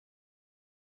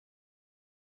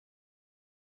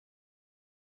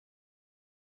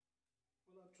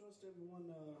trust everyone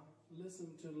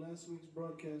listened to last week's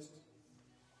broadcast.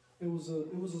 It was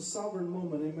a sovereign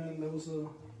moment, amen. There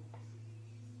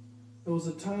was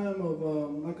a time of,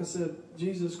 like I said,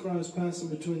 Jesus Christ passing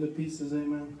between the pieces,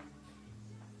 amen.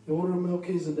 The order of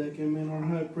Melchizedek, amen, our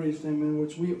high priest, amen,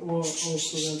 which we are also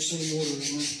that same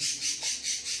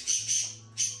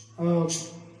order, amen.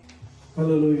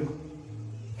 Hallelujah.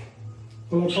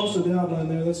 Well, I posted the outline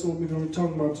there. That's what we're going to be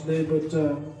talking about today, but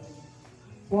I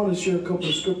want to share a couple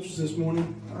of scriptures this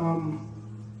morning.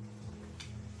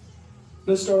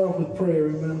 Let's start off with prayer,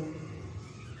 amen.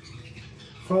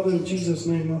 Father, in Jesus'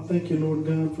 name, I thank you, Lord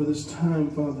God, for this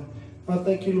time, Father. I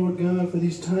thank you, Lord God, for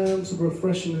these times of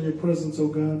refreshing in your presence, oh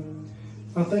God.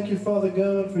 I thank you, Father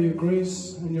God, for your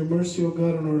grace and your mercy, oh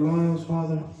God, in our lives,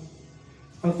 Father.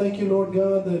 I thank you, Lord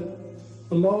God, that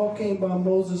the law came by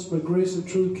Moses, but grace and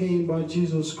truth came by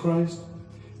Jesus Christ.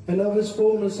 And of his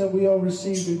fullness have we all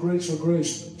received in grace for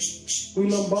grace. We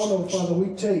lambano, Father,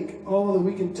 we take all that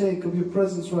we can take of your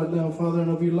presence right now, Father, and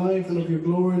of your life and of your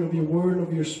glory and of your word and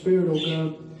of your spirit, oh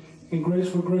God, in grace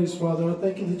for grace, Father. I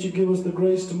thank you that you give us the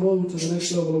grace to move to the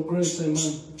next level of grace, amen.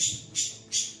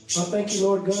 I thank you,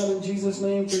 Lord God, in Jesus'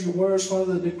 name for your word,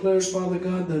 Father, that declares, Father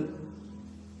God,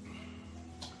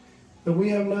 that we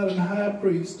have not a high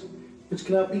priest which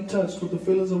cannot be touched with the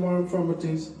feelings of our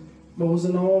infirmities, but was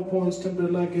in all points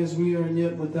tempted like as we are, and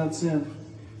yet without sin.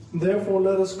 Therefore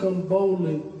let us come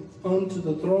boldly unto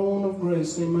the throne of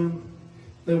grace, amen,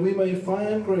 that we may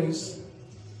find grace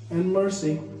and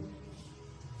mercy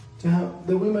to help,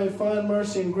 that we may find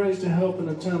mercy and grace to help in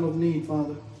a time of need,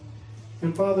 Father.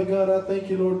 And Father God, I thank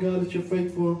you, Lord God, that you're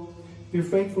faithful. You're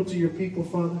faithful to your people,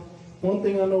 Father. One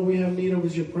thing I know we have need of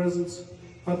is your presence.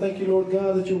 I thank you, Lord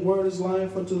God, that your word is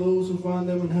life unto those who find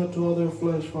them and help to all their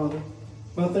flesh, Father.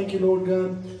 I thank you, Lord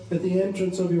God, that the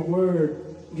entrance of your word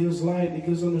gives light, it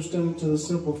gives understanding to the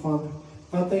simple, Father.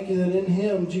 I thank you that in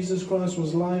him, Jesus Christ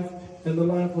was life, and the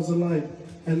life was a light.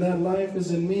 And that life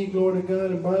is in me, glory to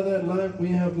God, and by that life we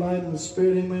have light in the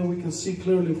Spirit, amen. We can see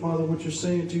clearly, Father, what you're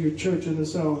saying to your church in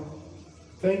this hour.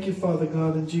 Thank you, Father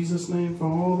God, in Jesus' name, for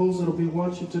all those that will be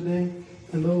watching today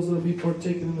and those that will be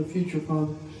partaking in the future,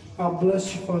 Father. I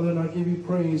bless you, Father, and I give you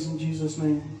praise in Jesus'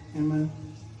 name. Amen.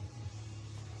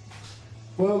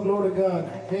 Well, glory to God.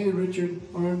 Hey, Richard,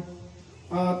 Arn.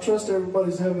 I trust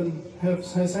everybody's has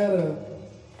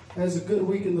a good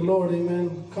week in the Lord,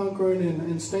 amen. Conquering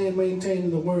and staying maintained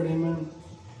in the Word, amen.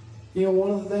 You know,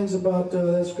 one of the things about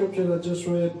that scripture that I just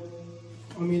read,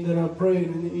 that I prayed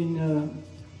in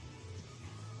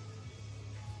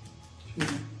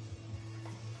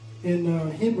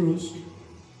Hebrews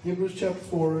chapter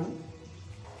 4, right?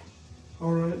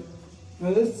 All right.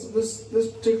 Now this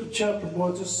particular chapter,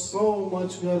 boy, just so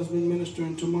much God has been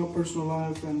ministering to my personal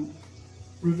life and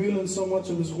revealing so much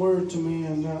of his word to me,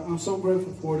 and I'm so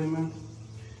grateful for it, amen.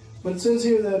 But it says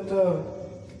here that,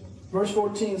 verse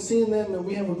 14, seeing then that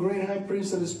we have a great high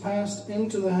priest that is passed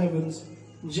into the heavens,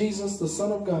 Jesus, the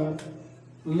Son of God,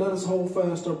 let us hold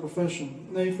fast our profession.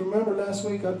 Now, if you remember last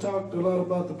week, I talked a lot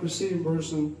about the preceding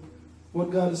verse and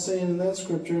what God is saying in that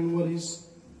scripture and what he's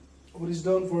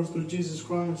done for us through Jesus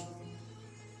Christ.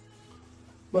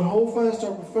 But hold fast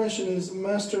our profession is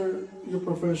master your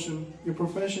profession. Your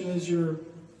profession is your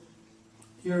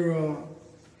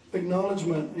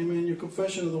acknowledgement, amen, your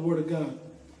confession of the Word of God.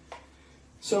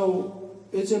 So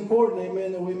it's important,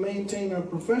 amen, that we maintain our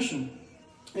profession.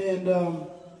 And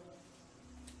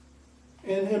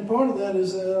part of that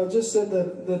is, I just said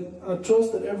that I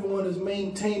trust that everyone is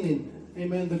maintaining,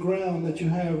 amen, the ground that you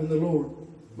have in the Lord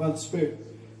by the Spirit.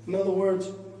 In other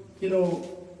words, you know,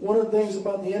 one of the things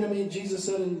about the enemy, Jesus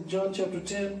said in John chapter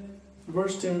 10,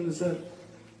 verse 10, is that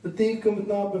the thief cometh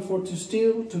not before to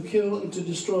steal, to kill, and to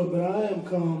destroy, but I am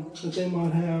come that they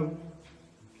might have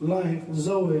life,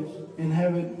 Zoe, and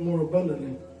have it more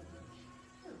abundantly.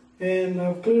 And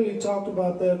I've clearly talked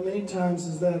about that many times,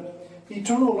 is that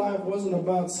eternal life wasn't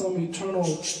about some eternal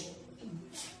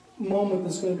moment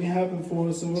that's going to be happening for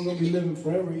us and we're going to be living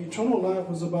forever. Eternal life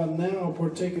was about now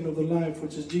partaking of the life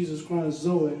which is Jesus Christ,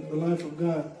 Zoe, the life of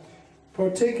God.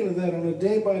 Partaking of that on a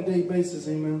day-by-day basis,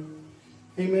 amen.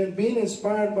 Amen. Being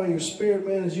inspired by your spirit,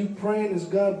 man, as you praying, as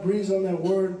God breathes on that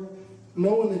word,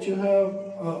 knowing that you have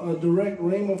a direct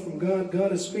rhema from God.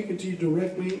 God is speaking to you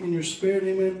directly in your spirit,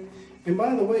 amen. And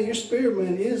by the way, your spirit,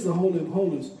 man, is the Holy of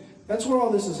Holies. That's where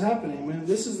all this is happening, man.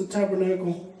 This is the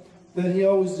tabernacle that he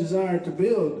always desired to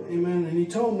build, amen. And he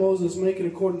told Moses, make it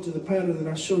according to the pattern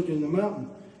that I showed you in the mountain.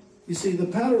 You see, the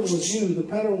pattern was you, the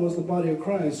pattern was the body of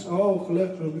Christ, all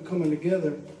collectively coming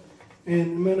together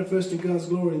and manifesting God's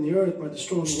glory in the earth by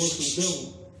destroying the works of the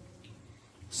devil.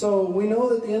 So we know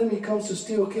that the enemy comes to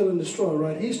steal, kill, and destroy,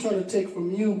 right? He's trying to take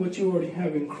from you what you already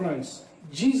have in Christ.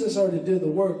 Jesus already did the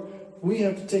work. We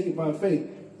have to take it by faith.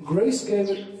 Grace gave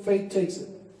it, faith takes it.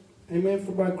 Amen.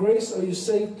 For by grace are you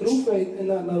saved through faith, and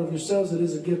not of yourselves. It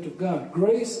is a gift of God.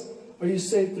 Grace are you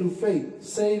saved through faith.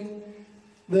 Saved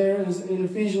there is in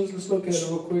Ephesians. Let's look at it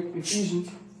real quick. Ephesians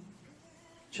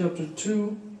chapter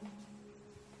 2.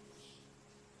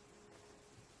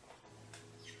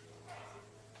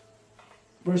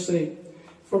 Verse 8.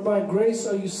 For by grace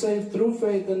are you saved through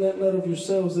faith, and that not of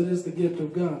yourselves. It is the gift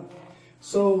of God.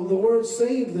 So the word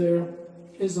saved there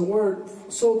is the word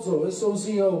sozo,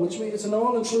 S-O-Z-O, which means it's an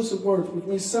all-inclusive word, which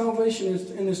means salvation is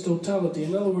in its totality.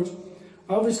 In other words,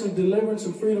 obviously deliverance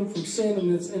and freedom from sin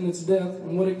and its death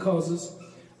and what it causes.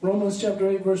 Romans chapter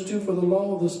 8, verse 2, for the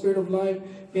law of the Spirit of life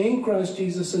in Christ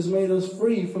Jesus has made us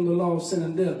free from the law of sin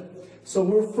and death. So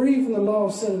we're free from the law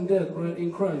of sin and death, right,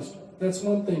 in Christ. That's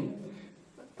one thing.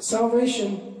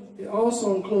 Salvation, it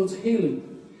also includes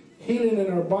healing. Healing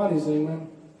in our bodies, amen.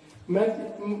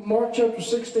 Mark chapter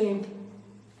 16,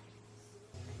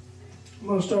 I'm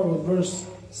going to start with verse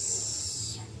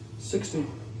 16.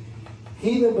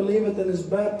 He that believeth and is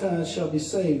baptized shall be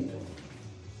saved.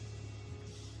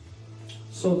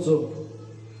 Sozo.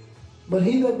 But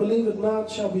he that believeth not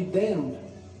shall be damned.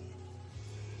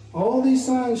 All these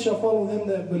signs shall follow them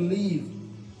that believe.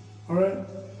 All right?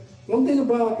 One thing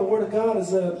about the Word of God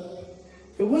is that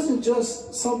it wasn't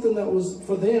just something that was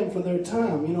for them, for their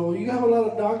time. You know, you have a lot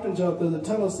of doctrines out there that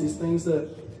tell us these things, that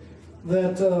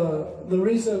the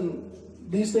reason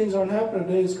these things aren't happening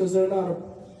today is because they're not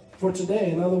for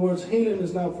today. In other words, healing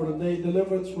is not for today.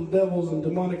 Deliverance from devils and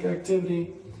demonic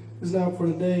activity is not for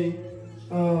today.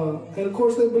 And of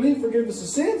course, they believe forgiveness of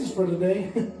sins is for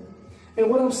today. And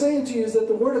what I'm saying to you is that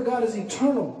the Word of God is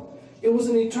eternal. It was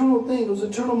an eternal thing. It was an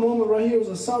eternal moment right here. It was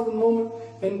a sovereign moment.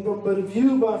 But if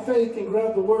you, by faith, can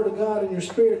grab the Word of God in your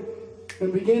spirit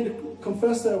and begin to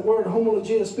confess that word,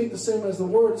 homologia, speak the same as the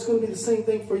Word, it's going to be the same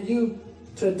thing for you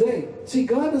today. See,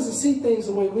 God doesn't see things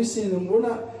the way we see them.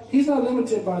 He's not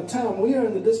limited by time. We are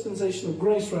in the dispensation of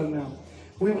grace right now.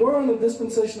 We were in the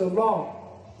dispensation of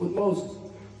law with Moses.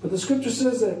 But the scripture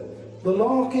says that the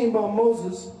law came by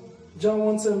Moses, John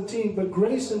 1:17, but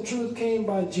grace and truth came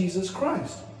by Jesus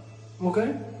Christ.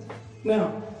 Okay?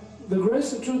 Now, the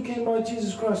grace and truth came by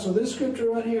Jesus Christ. So this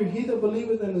scripture right here, he that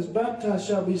believeth and is baptized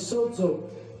shall be sozo,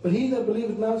 but he that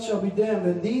believeth not shall be damned.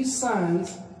 And these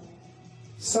signs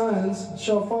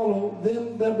shall follow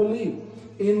them that believe.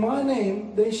 In my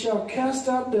name they shall cast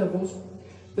out devils,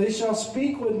 they shall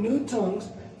speak with new tongues.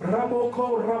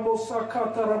 Raboko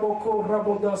rabosakata raboko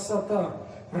rabodasata.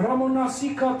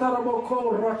 Ramonasikata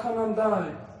raboko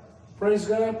rakanandai. Praise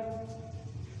God.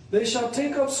 They shall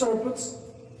take up serpents,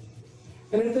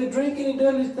 and if they drink any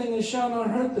deadly thing, it shall not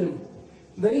hurt them.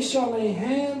 They shall lay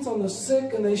hands on the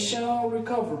sick, and they shall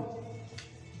recover.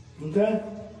 Okay?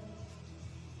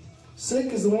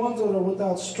 Sick is the ones that are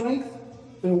without strength.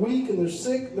 They're weak and they're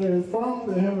sick. They're infirm.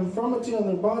 They have infirmity on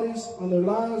their bodies, on their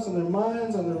lives, on their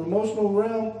minds, on their emotional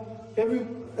realm. Every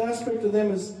aspect of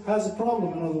them has a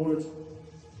problem, in other words.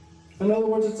 In other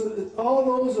words, all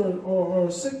those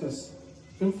are sickness,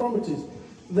 infirmities.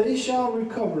 They shall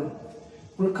recover.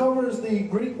 Recover is the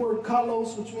Greek word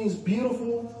kalos, which means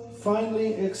beautiful,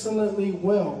 finely, excellently,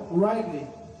 well, rightly.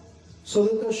 So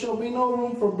that there shall be no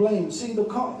room for blame. See, the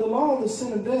law of the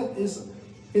sin and death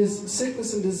is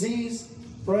sickness and disease,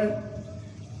 right?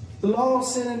 The law of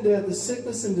sin and death is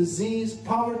sickness and disease,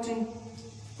 poverty,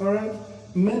 all right?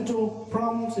 Mental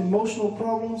problems, emotional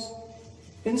problems,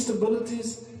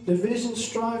 instabilities, division,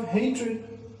 strife, hatred,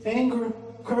 anger,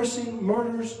 cursing,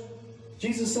 murders.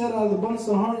 Jesus said, out of the abundance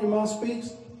of the heart, your mouth speaks.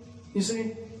 You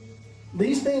see,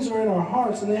 these things are in our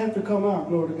hearts and they have to come out,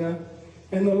 glory to God.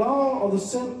 And the law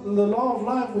of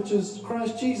life, which is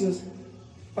Christ Jesus,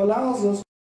 allows us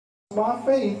by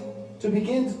faith to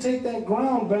begin to take that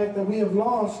ground back that we have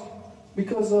lost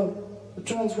because of the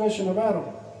transgression of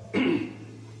Adam.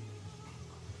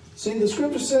 See, the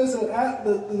scripture says that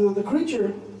the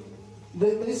creature,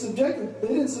 they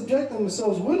didn't subject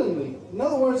themselves willingly. In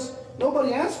other words,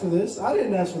 nobody asked for this. I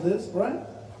didn't ask for this, right?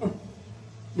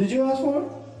 Did you ask for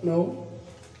it? No.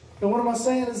 And what am I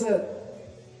saying is that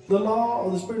the law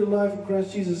of the Spirit of life in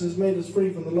Christ Jesus has made us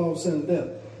free from the law of sin and death.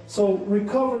 So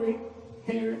recovery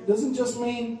here doesn't just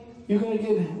mean you're going to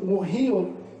get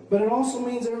healed, but it also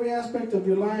means every aspect of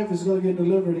your life is going to get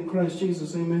delivered in Christ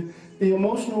Jesus. Amen. The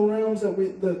emotional realms that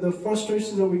the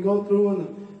frustrations that we go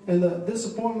through and the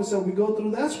disappointments that we go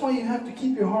through, that's why you have to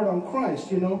keep your heart on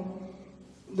Christ, you know.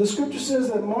 The scripture says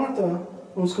that Martha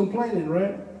was complaining,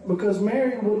 right? Because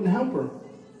Mary wouldn't help her.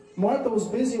 Martha was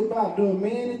busy about doing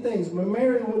many things, but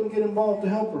Mary wouldn't get involved to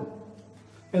help her.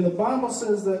 And the Bible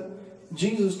says that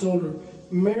Jesus told her,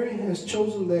 Mary has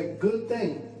chosen that good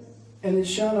thing, and it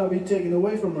shall not be taken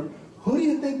away from her. Who do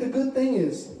you think the good thing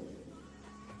is?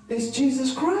 It's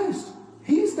Jesus Christ.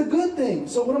 He's the good thing.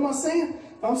 So what am I saying?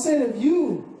 I'm saying if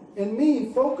you and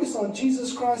me focus on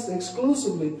Jesus Christ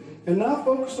exclusively and not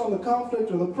focus on the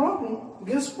conflict or the problem,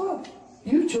 guess what?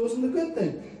 You've chosen the good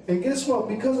thing. And guess what?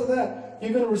 Because of that,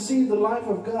 you're going to receive the life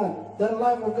of God. That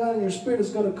life of God in your spirit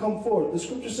is going to come forth. The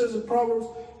scripture says in Proverbs,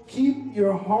 keep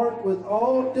your heart with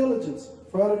all diligence,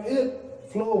 for out of it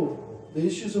flow the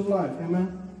issues of life.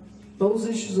 Amen? Those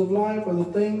issues of life are the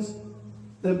things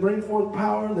that bring forth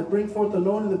power, that bring forth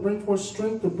anointing, that bring forth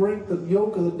strength to break the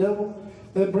yoke of the devil,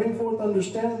 that bring forth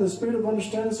understanding, the spirit of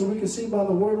understanding, so we can see by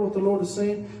the word what the Lord is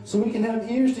saying, so we can have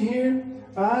ears to hear,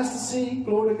 eyes to see,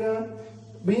 glory to God,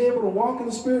 be able to walk in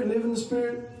the spirit, live in the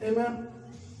spirit. Amen?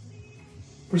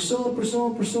 Pursuing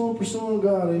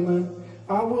God. Amen?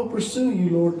 I will pursue you,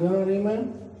 Lord God.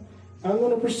 Amen? I'm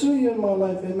going to pursue you in my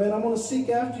life. Amen? I'm going to seek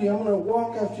after you. I'm going to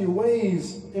walk after your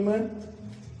ways. Amen?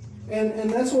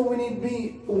 And that's what we need to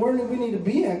be, where we need to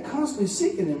be at, constantly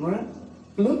seeking him, right?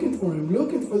 Looking for him,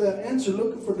 looking for that answer,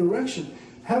 looking for direction.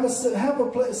 Have a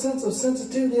sense of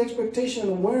sensitivity, expectation,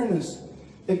 and awareness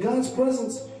that God's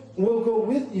presence will go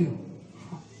with you.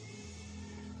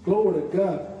 Glory to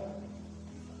God.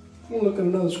 I'm going to look at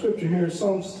another scripture here,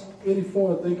 Psalms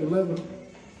 84, I think, 11.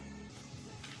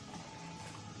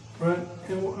 Right?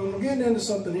 And I'm getting into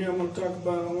something here I want to talk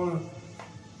about, I want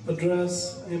to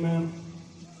address. Amen.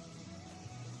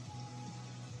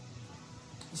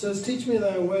 It says, teach me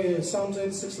thy way, Psalms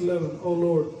 86:11. O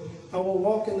Lord, I will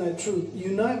walk in thy truth.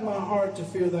 Unite my heart to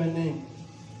fear thy name.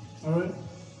 All right?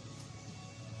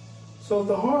 So if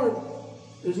the heart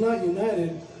is not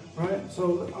united, right?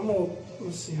 So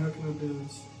let's see, how can I do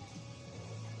this?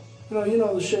 You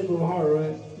know the shape of a heart,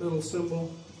 right? Little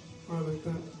symbol, right, like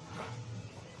that.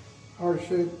 Heart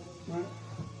shape, right?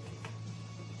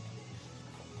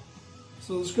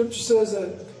 So the scripture says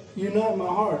that unite my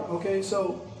heart. Okay,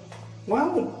 so why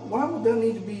would that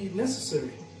need to be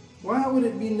necessary? Why would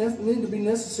it need to be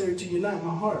necessary to unite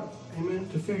my heart? Amen.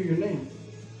 To fear your name.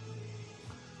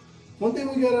 One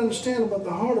thing we got to understand about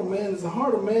the heart of man is the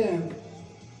heart of man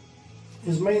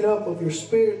is made up of your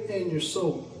spirit and your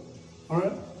soul. All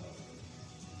right.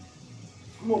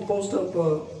 I'm gonna post up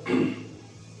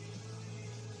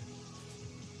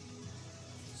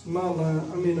some outline. A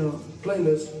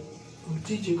playlist of a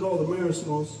teaching called the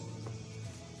Marismos.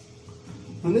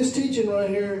 And this teaching right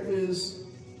here has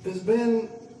been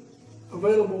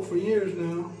available for years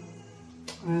now,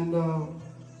 and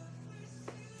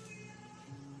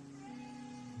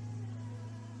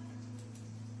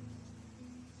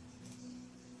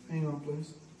hang on,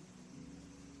 please.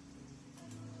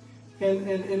 And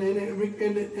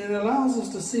it allows us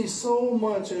to see so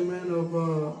much, amen, of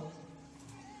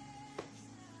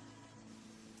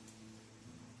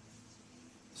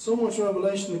so much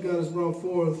revelation that God has brought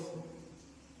forth.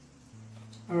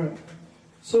 All right.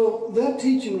 So that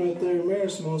teaching right there,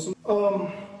 Marismos.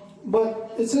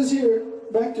 But it says here,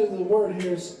 back to the word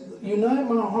here, unite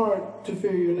my heart to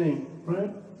fear your name, right?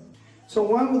 So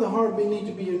why would the heart need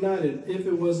to be united if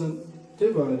it wasn't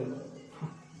divided?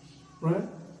 Right?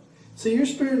 See, your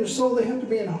spirit and your soul, they have to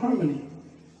be in harmony.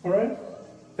 All right?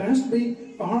 There has to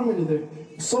be a harmony there.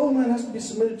 The soul man has to be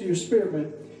submitted to your spirit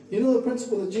man. You know the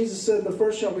principle that Jesus said, the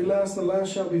first shall be last, the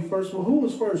last shall be first. Well, who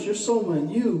was first? Your soul man.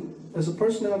 You, as a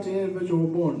personality individual,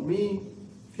 were born. Me,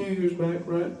 a few years back,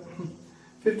 right?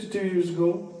 52 years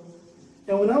ago.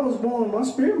 And when I was born, my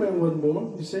spirit man wasn't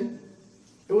born, you see.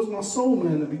 It was my soul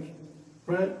man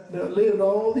that lived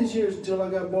all these years until I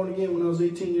got born again when I was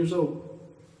 18 years old.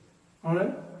 All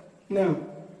right? Now,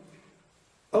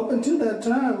 up until that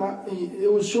time,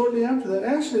 it was shortly after that.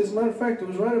 Actually, as a matter of fact, it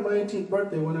was right at my 18th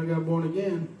birthday when I got born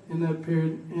again in that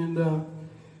period.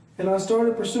 And I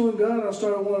started pursuing God. I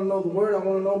started wanting to know the Word. I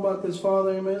want to know about this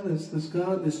Father, amen, this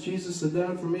God, this Jesus that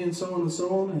died for me, and so on and so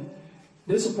on. And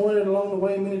disappointed along the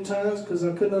way many times because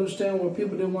I couldn't understand why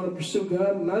people didn't want to pursue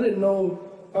God. And I didn't know,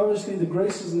 obviously, the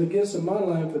graces and the gifts of my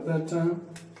life at that time.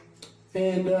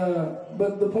 And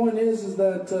but the point is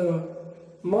that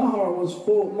my heart was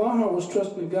full. My heart was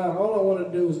trusting God. All I wanted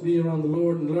to do was be around the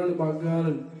Lord and learn about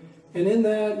God. And in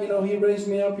that, He raised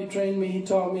me up. He trained me. He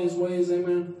taught me His ways.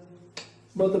 Amen.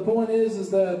 But the point is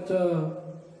that,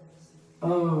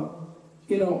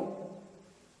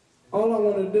 all I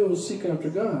wanted to do was seek after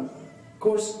God. Of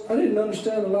course, I didn't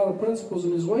understand a lot of principles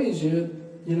in His ways yet,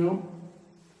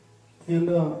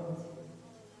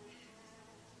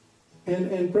 And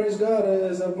And praise God,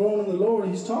 as I've grown in the Lord,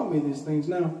 He's taught me these things.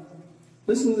 Now,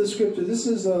 listen to the scripture. This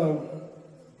is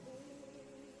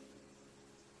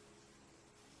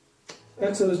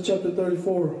Exodus chapter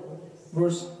 34,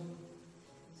 verse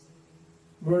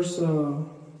 4.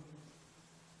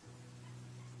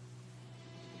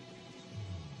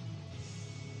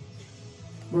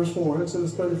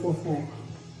 Exodus 34:4.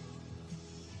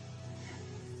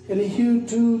 And he hewed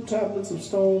 2 tablets of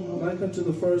stone like unto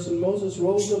the first, and Moses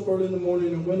rose up early in the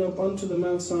morning and went up unto the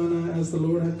Mount Sinai as the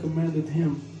Lord had commanded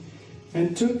him,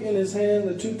 and took in his hand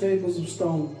the 2 tables of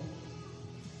stone.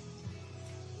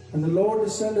 And the Lord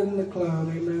descended in the cloud,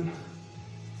 amen.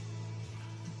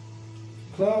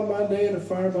 Cloud by day and a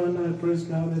fire by night, praise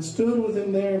God. And stood with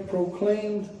him there and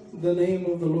proclaimed the name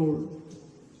of the Lord.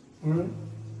 All right?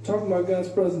 Talking about God's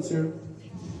presence here.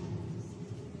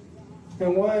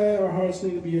 And why our hearts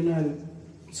need to be united.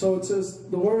 So it says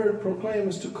the word proclaim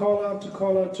is to call out,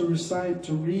 to recite,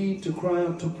 to read, to cry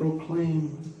out, to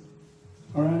proclaim.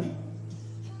 All right?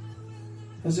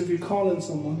 As if you're calling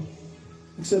someone.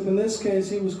 Except in this case,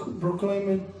 he was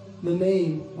proclaiming the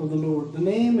name of the Lord. The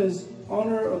name is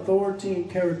honor, authority,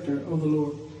 and character of the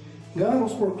Lord. God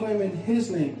was proclaiming his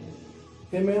name.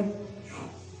 Amen?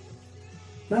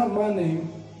 Not my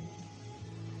name.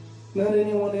 Not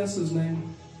anyone else's name.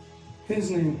 His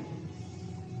name.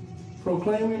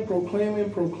 Proclaiming,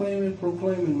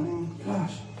 man.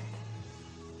 Gosh.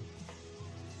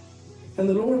 And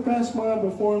the Lord passed by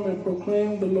before him and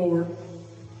proclaimed the Lord.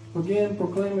 Again,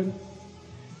 proclaiming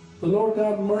the Lord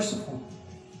God merciful.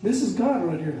 This is God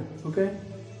right here, okay?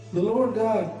 The Lord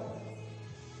God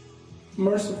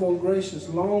merciful, gracious,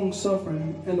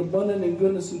 long-suffering, and abundant in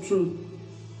goodness and truth.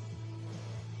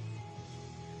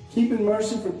 Keeping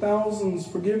mercy for thousands,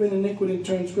 forgiving iniquity,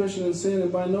 transgression, and sin,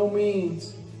 and by no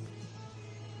means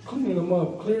cleaning them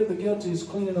up. Clear the guilty is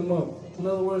cleaning them up. In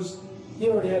other words, he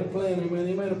already had a plan, amen.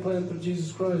 He made a plan through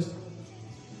Jesus Christ.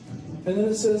 And then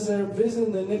it says there,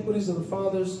 visiting the iniquities of the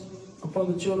fathers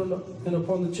upon the children and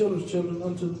upon the children's children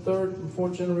unto the 3rd and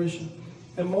 4th generation.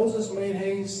 And Moses made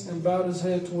haste and bowed his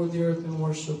head toward the earth in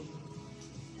worship.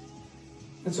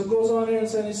 And so it goes on here and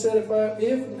said, he said,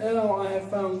 if now I have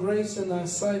found grace in thy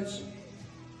sight,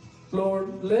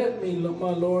 Lord, let me, my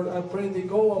Lord, I pray thee,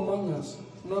 go among us.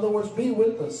 In other words, be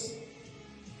with us.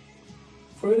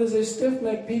 For it is a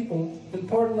stiff-necked people, and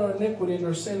pardon our iniquity and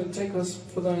our sin, and take us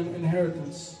for thine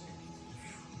inheritance.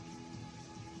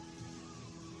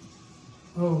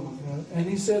 Oh my God. And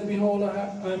he said, behold,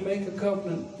 I make a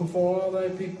covenant before all thy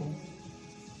people.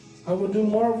 I will do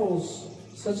marvels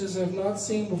such as have not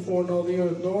seen before in all the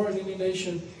earth, nor in any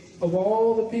nation of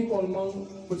all the people among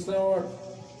which thou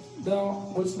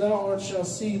art shall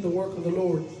see the work of the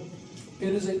Lord. It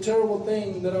is a terrible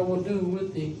thing that I will do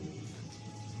with thee.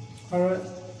 All right.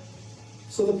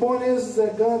 So the point is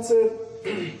that God said,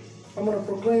 I'm going to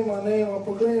proclaim my name. I'll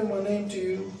proclaim my name to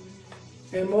you.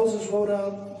 And Moses wrote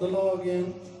out the law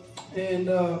again. And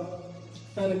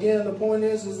again, the point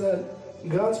is that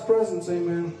God's presence,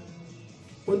 amen,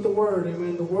 with the Word,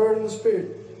 amen, the Word and the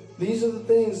Spirit. These are the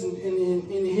things in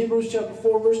Hebrews chapter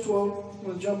 4, verse 12. I'm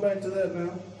going to jump back to that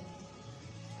now.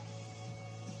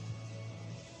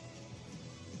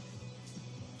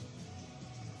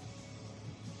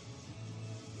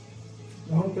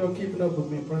 I hope y'all keeping up with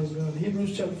me, praise God.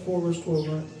 Hebrews chapter 4, verse 12,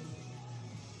 right?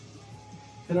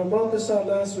 And I brought this out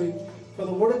last week. For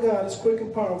the word of God is quick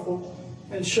and powerful,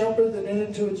 and sharper than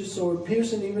any two-edged sword,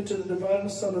 piercing even to the dividing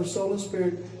asunder of soul and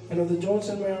spirit, and of the joints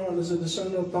and marrow, and is a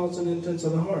discerner of thoughts and intents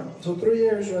of the heart. So 3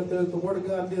 areas right there the word of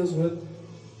God deals with.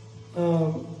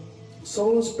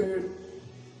 Soul and spirit,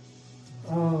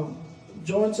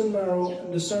 joints and marrow,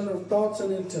 and discerner of thoughts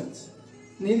and intents.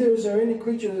 Neither is there any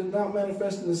creature that is not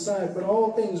manifest in his sight, but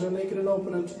all things are naked and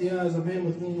open unto the eyes of him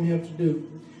with whom we have to do.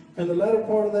 And the latter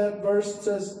part of that verse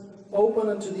says, open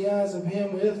unto the eyes of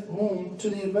him with whom, to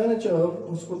the advantage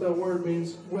of, that's what that word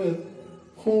means, with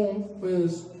whom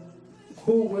is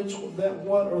who, which, that,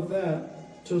 what, or that.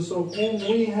 So whom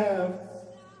we have,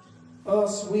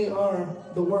 us, we are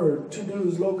the word. To do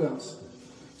is logos.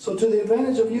 So to the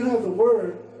advantage of you have the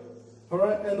word, all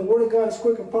right, and the word of God is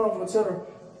quick and powerful, etc.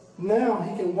 Now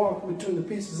he can walk between the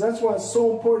pieces. That's why it's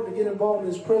so important to get involved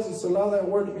in his presence, to allow that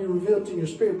word to be revealed to your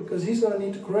spirit, because he's going to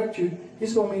need to correct you.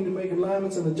 He's going to need to make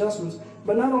alignments and adjustments.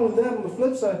 But not only that, on the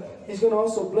flip side, he's going to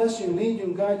also bless you, lead you,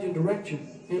 and guide you, and direct you.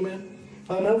 Amen.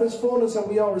 And of his fullness have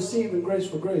we all received in grace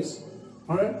for grace.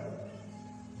 All right?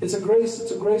 It's a grace,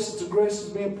 it's a grace, it's a grace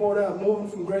that's being poured out, moving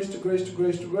from grace to grace to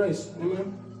grace to grace.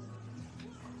 Amen.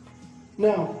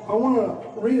 Now, I want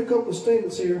to read a couple of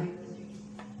statements here.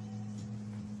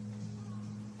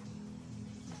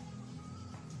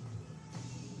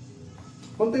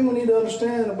 One thing we need to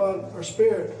understand about our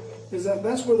spirit is that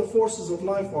that's where the forces of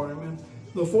life are. Amen.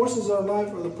 The forces of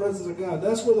life are the presence of God.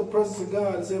 That's where the presence of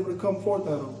God is able to come forth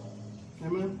out of.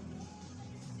 Amen.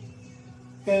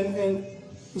 And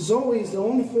Zoe is the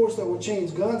only force that will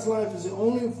change. God's life is the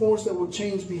only force that will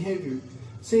change behavior.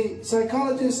 See,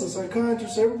 psychologists and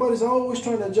psychiatrists, everybody's always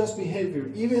trying to adjust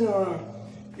behavior. Even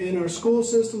in our school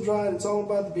systems, right? It's all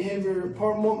about the behavior.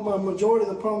 Majority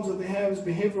of the problems that they have is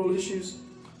behavioral issues.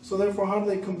 So therefore, how do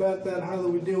they combat that? How do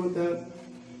we deal with that?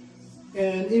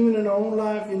 And even in our own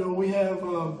life, you know, we have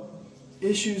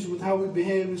issues with how we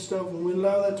behave and stuff, and we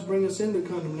allow that to bring us into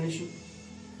condemnation.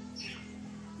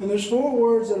 And there's 4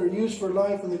 words that are used for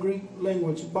life in the Greek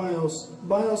language. Bios.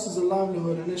 Bios is a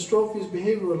livelihood. Anastrophe is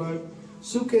behavioral life.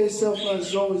 Suke is self-life.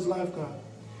 Zoe is life God.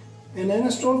 And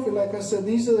anastrophe, like I said,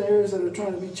 these are the areas that are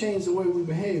trying to be changed the way we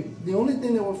behave. The only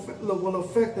thing that will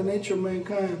affect the nature of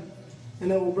mankind and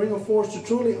that will bring a force to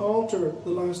truly alter the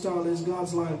lifestyle is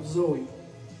God's life, Zoe.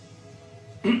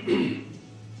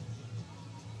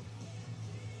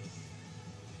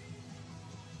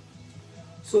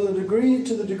 So to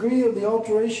the degree of the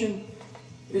alteration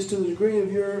is to the degree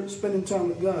of your spending time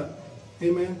with God.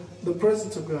 Amen. The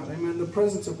presence of God. Amen. The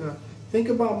presence of God. Think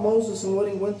about Moses and what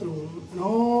he went through. And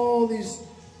all these,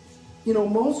 you know,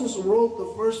 Moses wrote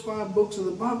the first 5 books of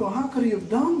the Bible. How could he have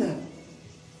done that?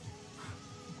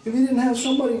 If he didn't have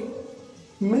somebody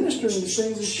ministering these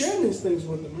things and sharing these things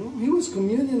with him. You know? He was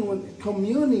communing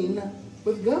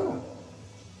with God.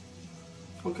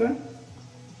 Okay?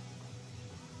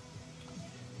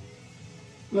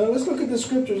 Now let's look at the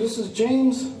scriptures. This is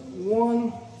James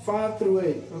 1, 5 through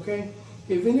 8. Okay?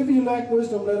 If any of you lack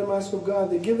wisdom, let him ask of God,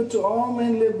 that giveth to all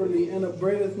men liberally, and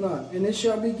upbraideth not, and it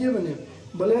shall be given him.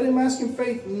 But let him ask in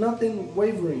faith, nothing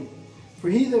wavering. For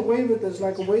he that wavereth is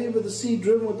like a wave of the sea,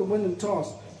 driven with the wind and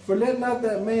tossed. For let not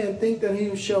that man think that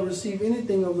he shall receive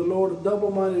anything of the Lord. A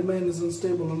double-minded man is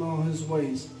unstable in all his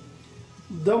ways.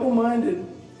 Double-minded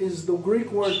is the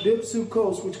Greek word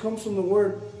dipsukos, which comes from the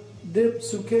word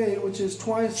dipsuke, which is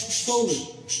twice solid.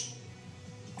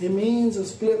 It means a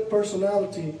split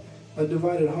personality, a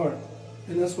divided heart.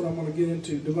 And that's what I'm going to get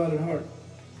into, divided heart.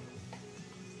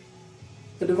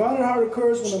 A divided heart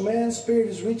occurs when a man's spirit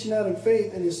is reaching out in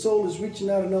faith and his soul is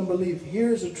reaching out in unbelief.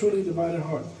 Here is a truly divided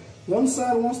heart. One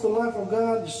side wants the life of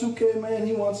God. The suke man,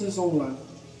 he wants his own life.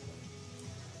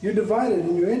 You're divided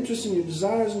in your interests and your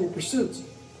desires and your pursuits.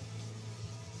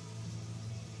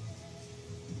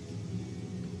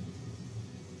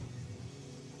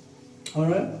 All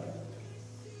right?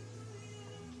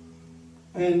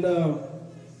 And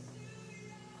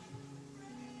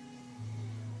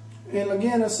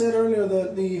again, I said earlier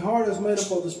that the heart is made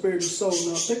up of the spirit and soul.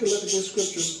 Now, take a look at this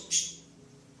scripture.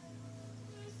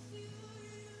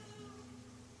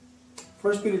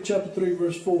 1 Peter chapter 3,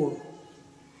 verse 4.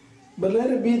 But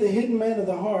let it be the hidden man of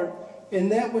the heart,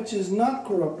 and that which is not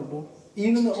corruptible,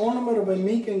 even the ornament of a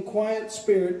meek and quiet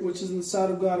spirit, which is in the sight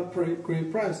of God of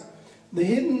great price. The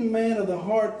hidden man of the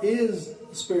heart is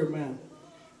the spirit man.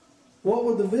 What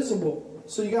with the visible?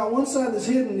 So you got one side that's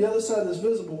hidden, the other side that's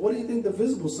visible. What do you think the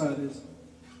visible side is?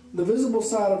 The visible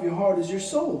side of your heart is your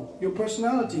soul, your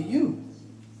personality, you.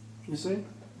 You see?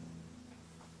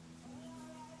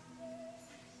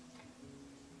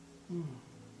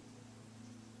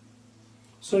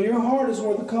 So your heart is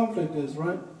where the conflict is,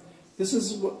 right? This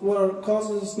is what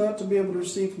causes us not to be able to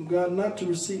receive from God, not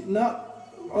able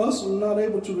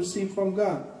to receive from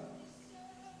God.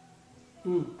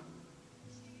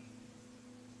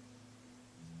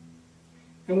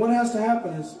 And what has to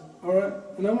happen is, all right,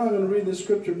 and I'm not going to read this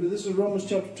scripture, but this is Romans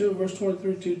chapter 2, verse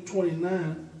 23 to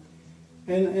 29.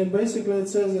 And basically it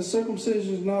says that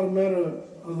circumcision is not a matter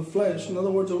of the flesh. In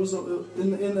other words, it was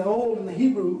in the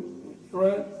Hebrew,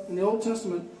 right, in the Old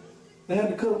Testament, they had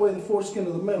to cut away the foreskin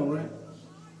of the male, right?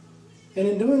 And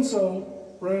in doing so,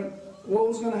 right, what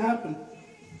was going to happen?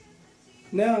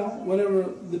 Now,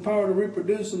 whenever the power to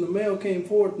reproduce in the male came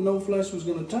forth, no flesh was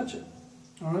going to touch it,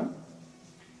 all right?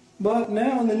 But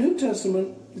now in the New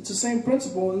Testament, it's the same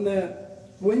principle in that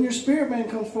when your spirit man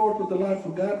comes forth with the life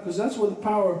of God, because that's where the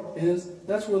power is,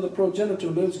 that's where the progenitor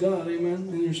lives, God, amen,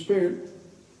 in your spirit.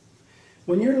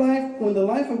 When the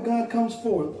life of God comes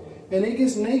forth and it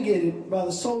gets negated by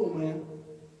the soul man,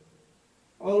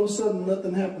 all of a sudden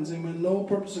nothing happens, amen. No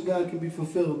purpose of God can be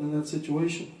fulfilled in that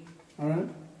situation, all right?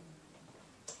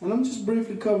 And let me just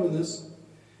briefly cover this.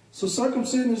 So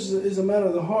circumcision is a matter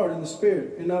of the heart and the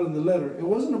spirit and not of the letter. It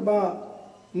wasn't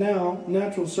about now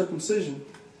natural circumcision,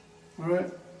 all right?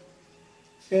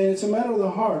 And it's a matter of the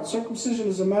heart. Circumcision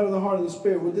is a matter of the heart and the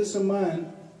spirit. With this in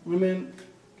mind, amen,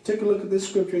 take a look at this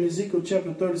scripture in Ezekiel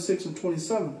chapter 36 and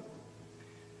 27.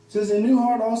 It says, a new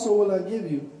heart also will I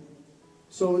give you.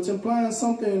 So it's implying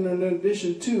something in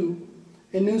addition to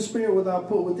a new spirit will I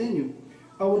put within you.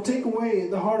 I will take away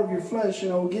the heart of your flesh,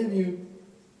 and I will give you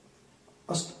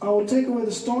I will take away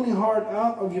the stony heart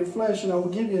out of your flesh, and I will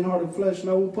give you an heart of flesh, and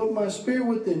I will put my spirit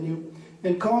within you,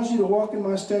 and cause you to walk in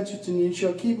my statutes, and you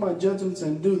shall keep my judgments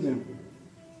and do them.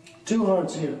 Two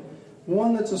hearts here.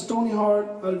 One that's a stony heart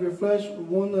out of your flesh,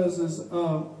 one that's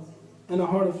in a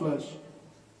heart of flesh.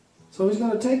 So he's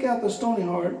going to take out the stony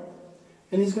heart,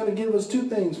 and he's going to give us two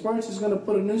things. First, he's going to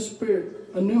put a new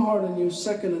spirit, a new heart in you.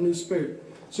 Second, a new spirit.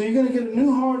 So you're going to get a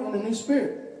new heart and a new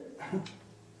spirit.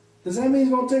 Does that mean he's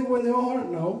going to take away the old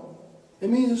heart? No. It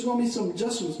means there's going to be some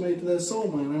adjustments made to that soul,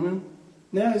 man. Amen?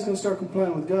 Now he's going to start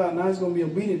complying with God. Now he's going to be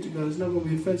obedient to God. He's not going to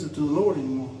be offensive to the Lord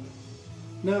anymore.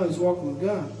 Now he's walking with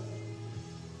God.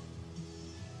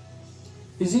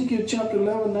 Ezekiel chapter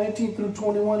 11, 19 through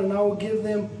 21, and I will give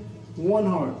them one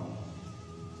heart.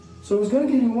 So he's going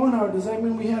to give you one heart. Does that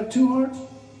mean we have two hearts?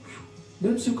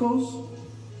 Dipsukos?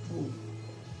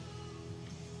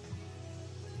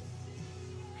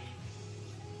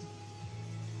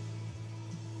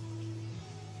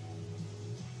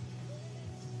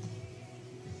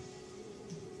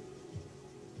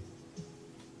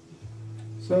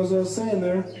 So as I was saying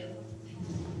there,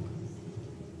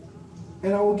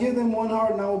 and I will give them one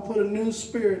heart, and I will put a new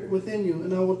spirit within you,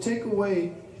 and I will take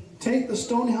the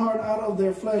stony heart out of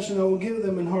their flesh, and I will give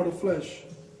them an heart of flesh,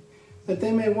 that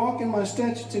they may walk in my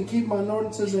statutes and keep my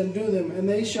ordinances and do them, and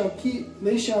they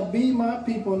shall be my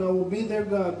people, and I will be their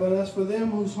God. But as for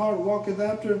them whose heart walketh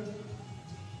after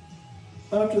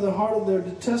the heart of their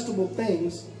detestable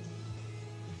things,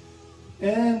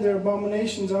 and their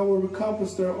abominations, I will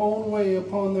recompense their own way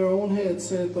upon their own heads,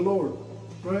 saith the Lord.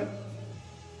 Right?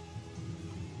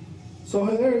 So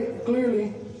very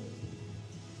clearly,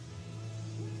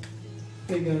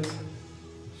 hey guys,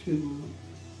 excuse me.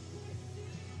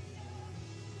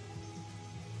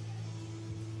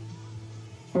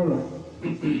 All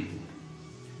right.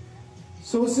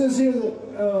 So it says here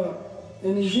that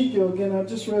in Ezekiel, again, I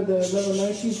just read that 11,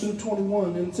 19 through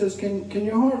 21, and it says, can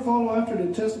your heart follow after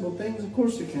detestable things? Of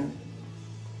course it can.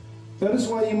 That is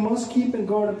why you must keep and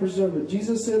guard and preserve it.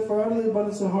 Jesus said, for out of the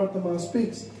abundance of the heart the mouth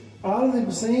speaks. Out of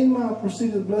the same mouth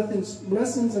proceeded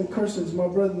blessings and cursings. My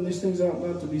brethren, these things ought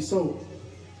not to be so.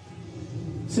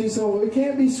 See, so it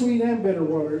can't be sweet and bitter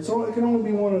water. It can only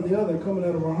be one or the other coming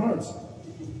out of our hearts.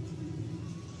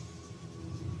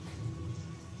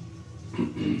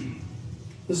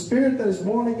 The spirit that is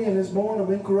born again is born of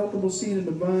incorruptible seed and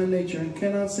divine nature, and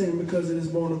cannot sin because it is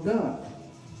born of God.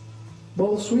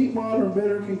 Both sweet water and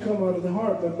bitter can come out of the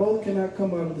heart, but both cannot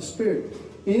come out of the spirit.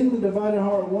 In the divided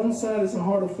heart, one side is a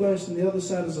heart of flesh, and the other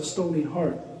side is a stony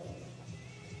heart.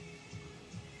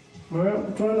 All right,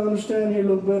 we're trying to understand here a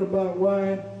little bit about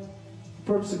why the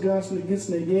purpose of God gets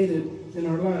negated in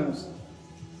our lives.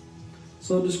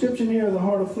 So the description here of the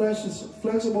heart of flesh is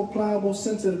flexible, pliable,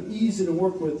 sensitive, easy to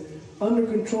work with, under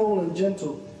control and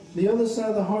gentle. The other side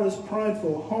of the heart is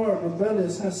prideful, hard,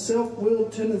 rebellious, has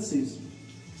self-willed tendencies,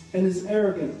 and is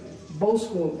arrogant,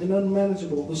 boastful, and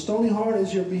unmanageable. The stony heart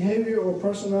is your behavior or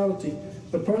personality.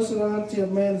 The personality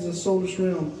of man is a soulish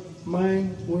realm,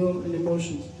 mind, will, and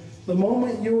emotions. The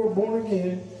moment you were born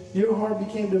again, your heart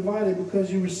became divided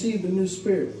because you received a new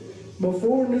spirit.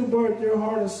 Before new birth, your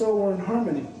heart and soul were in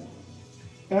harmony.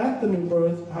 At the new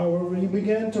birth, however, you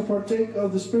began to partake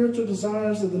of the spiritual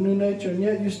desires of the new nature, and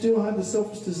yet you still had the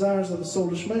selfish desires of the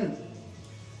soulish man.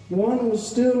 One was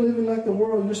still living like the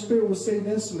world. Your spirit was saved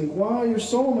instantly, while your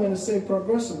soul man is saved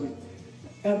progressively.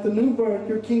 At the new birth,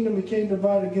 your kingdom became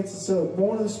divided against itself,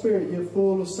 born of the spirit, yet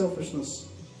full of selfishness.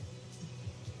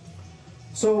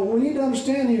 So what we need to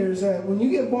understand here is that when you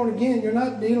get born again, you're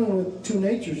not dealing with two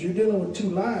natures. You're dealing with two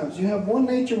lives. You have one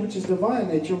nature, which is divine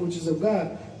nature, which is of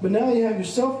God. But now you have your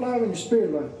self-life and your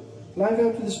spirit life. Life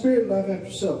after the spirit, life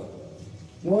after self.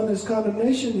 One is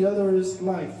condemnation, the other is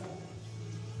life.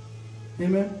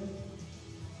 Amen?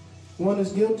 One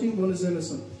is guilty, one is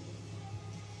innocent.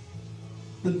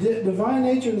 The divine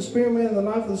nature and the spirit man and the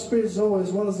life of the spirit Zoe,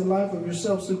 as well as the life of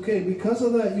yourself, Suke. Because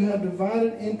of that, you have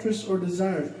divided interests or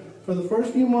desires. For the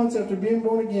first few months after being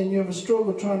born again, you have a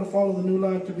struggle trying to follow the new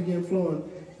life to begin flowing.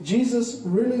 Jesus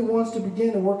really wants to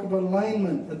begin a work of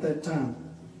alignment at that time.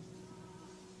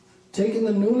 Taking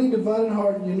the newly divided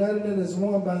heart and uniting it as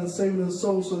one by the Savior of the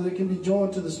soul so that it can be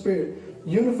joined to the Spirit.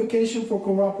 Unification for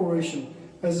cooperation.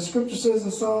 As the scripture says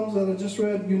in Psalms that I just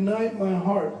read, unite my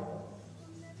heart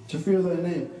to fear thy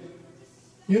name.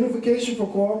 Unification for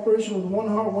cooperation with one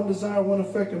heart, one desire, one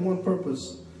effect, and one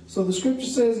purpose. So the scripture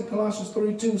says in Colossians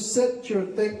 3:2, set your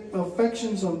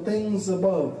affections on things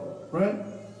above. Right?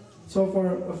 So if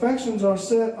our affections are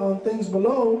set on things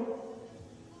below,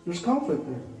 there's conflict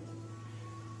there.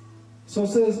 So it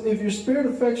says, if your spirit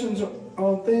affections are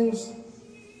on things,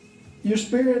 your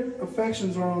spirit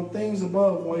affections are on things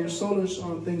above, while your soul is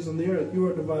on things on the earth. You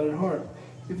are a divided heart.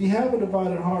 If you have a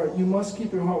divided heart, you must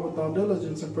keep your heart with all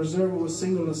diligence and preserve it with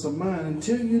singleness of mind.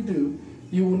 Until you do,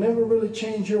 you will never really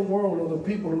change your world or the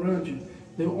people around you.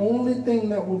 The only thing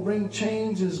that will bring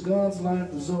change is God's life,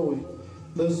 the Zoe.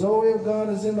 The Zoe of God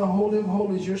is in the Holy of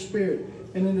Holies, your spirit.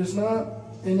 And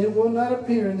it will not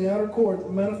appear in the outer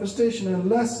court manifestation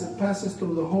unless it passes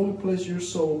through the holy place, your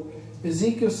soul.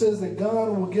 Ezekiel says that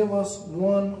God will give us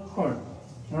one heart.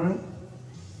 All right?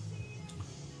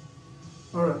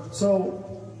 All right. So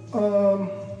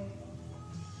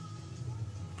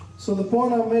the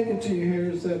point I'm making to you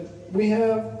here is that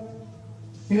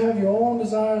you have your own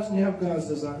desires and you have God's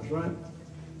desires, right?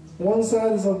 One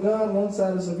side is of God, one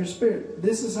side is of your spirit.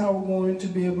 This is how we're going to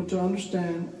be able to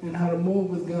understand and how to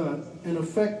move with God and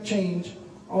affect change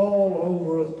all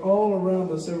over us, all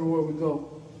around us, everywhere we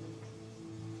go.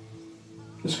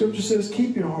 The scripture says,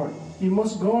 keep your heart. You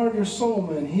must guard your soul,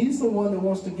 man. He's the one that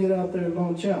wants to get out there and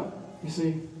launch out. You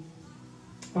see,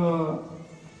 have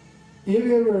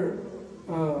you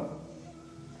ever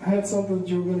had something that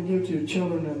you were going to give to your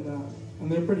children, and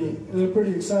they're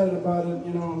pretty excited about it?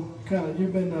 You know, kind of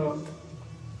you've been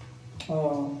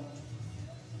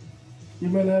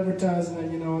advertising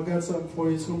it. You know, I got something for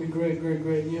you. It's going to be great, great,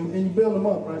 great. And you build them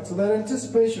up, right? So that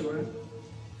anticipation, right,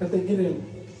 that they get in.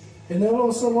 And then all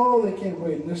of a sudden, oh, they can't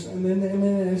wait. And then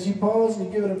as you pause and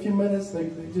you give it a few minutes,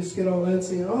 they just get all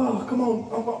antsy. Oh, come on,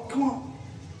 oh, come on.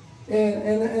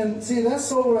 And see, that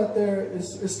soul right there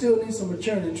is still needs some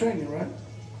maturity and training, right?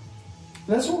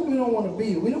 That's what we don't want to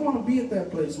be. We don't want to be at that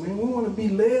place, man. We want to be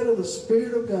led of the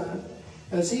Spirit of God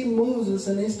as He moves us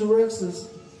and He directs us.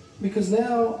 Because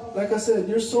now, like I said,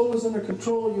 your soul is under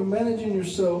control. You're managing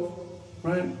yourself,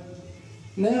 right?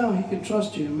 Now He can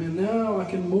trust you, man. Now I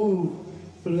can move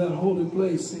through that holy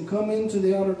place and come into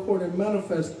the outer court and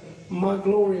manifest my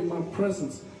glory and my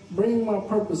presence. Bring my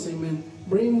purpose, amen.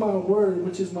 Bring my word,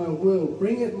 which is my will.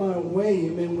 Bring it my way,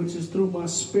 amen, which is through my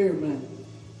spirit, man.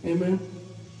 Amen.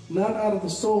 Not out of the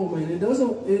soul, man.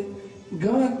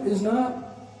 God is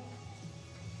not,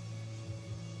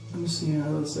 let me see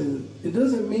how to say that. It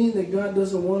doesn't mean that God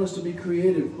doesn't want us to be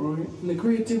creative, right? And the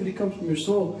creativity comes from your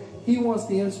soul. He wants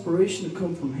the inspiration to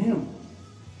come from Him,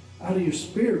 out of your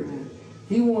spirit, man.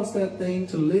 He wants that thing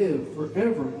to live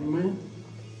forever, amen,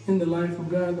 in the life of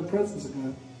God, in the presence of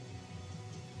God.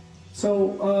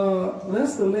 So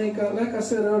that's the link. Like I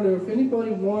said earlier, if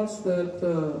anybody wants that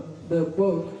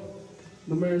book,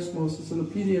 The Marriage Moses, in a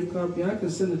PDF copy, I can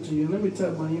send it to you. Let me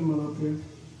type my email up here.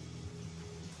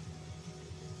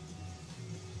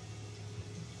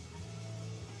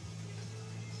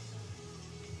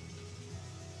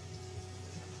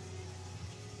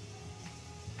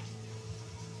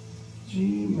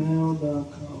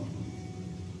 gmail.com.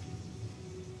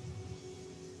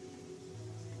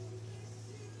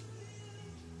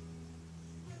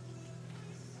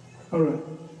 All right.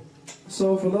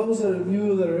 So for those of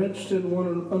you that are interested and want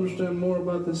to understand more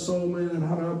about this soul, man, and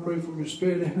how to operate from your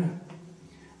spirit,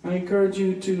 I encourage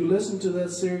you to listen to that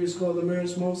series called The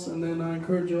Marriage Most, and then I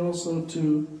encourage you also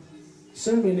to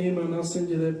send me an email and I'll send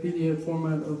you that PDF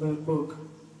format of that book.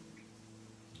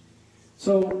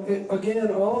 So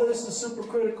again, all this is super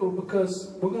critical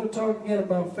because we're going to talk again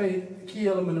about faith, the key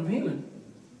element of healing.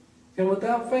 And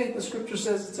without faith, the scripture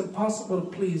says it's impossible to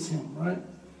please Him, right?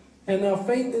 And now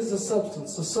faith is the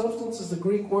substance. The substance is the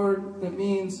Greek word that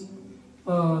means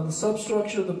the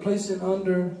substructure, the placing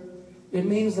under. It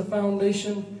means the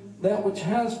foundation. That which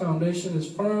has foundation is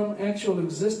firm, actual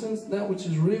existence. That which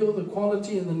is real, the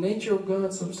quality and the nature of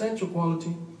God, substantial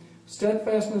quality.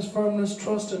 Steadfastness, firmness,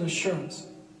 trust, and assurance.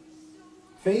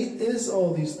 Faith is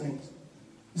all these things.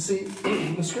 You see,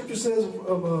 the scripture says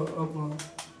of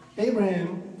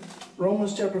Abraham,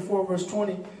 Romans chapter 4, verse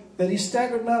 20, that he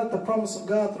staggered not at the promise of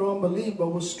God through unbelief, but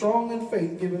was strong in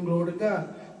faith, giving glory to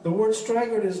God. The word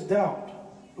staggered is doubt.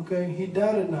 Okay, he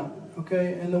doubted not.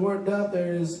 Okay, and the word doubt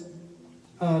there is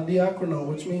diakono,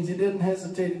 which means he didn't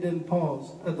hesitate, he didn't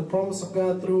pause. At the promise of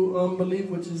God through unbelief,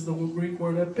 which is the Greek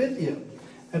word apithia.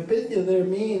 Apithia there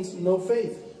means no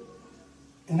faith.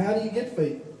 And how do you get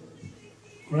faith?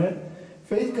 Right?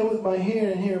 Faith cometh by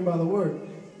hearing, and hearing by the word.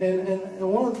 And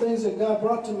one of the things that God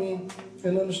brought to me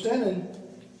in understanding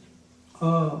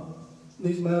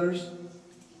these matters.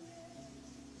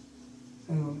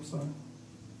 Hang on, I'm sorry.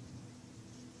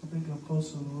 I think I'm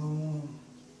close to the wrong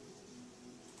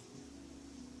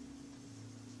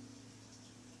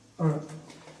one. All right.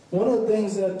 One of the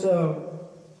things that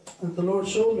that the Lord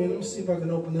showed me. Let me see if I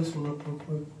can open this one up real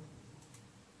quick.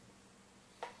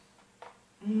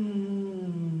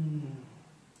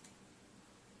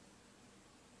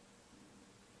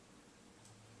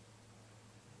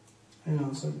 Hang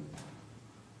on a second.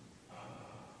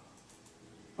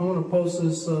 I want to post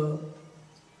this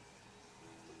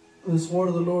this word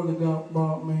of the Lord that God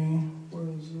brought me. Where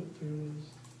is it? There it is.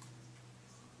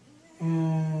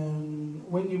 And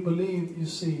when you believe, you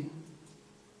see.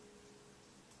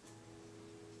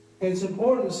 And it's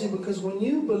important to see, because when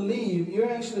you believe, you're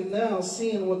actually now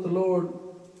seeing what the Lord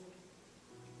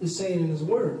is saying in His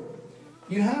Word.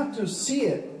 You have to see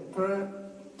it, all right,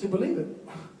 to believe it.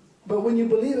 But when you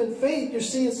believe in faith, you're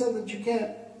seeing something that you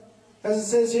can't. As it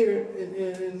says here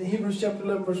in Hebrews chapter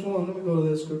 11, verse 1. Let me go to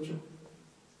that scripture.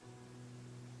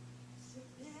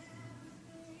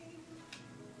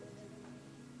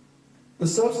 The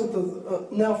substance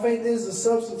of, now faith is the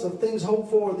substance of things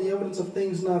hoped for, the evidence of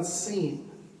things not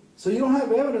seen. So you don't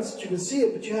have evidence that you can see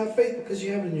it, but you have faith because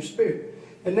you have it in your spirit.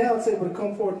 And now it's able to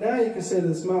come forward. Now you can say to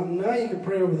this mountain, now you can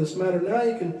pray over this matter. Now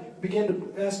you can begin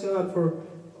to ask God for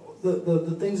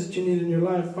the things that you need in your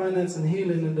life, finance and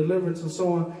healing and deliverance and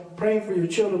so on. Praying for your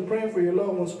children, praying for your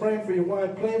loved ones, praying for your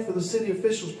wife, praying for the city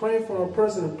officials, praying for our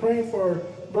president, praying for our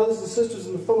brothers and sisters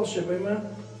in the fellowship, amen?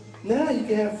 Now you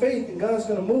can have faith, and God's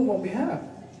going to move on behalf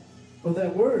of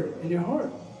that word in your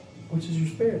heart, which is your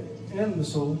spirit and the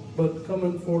soul, but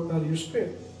coming forth out of your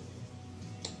spirit.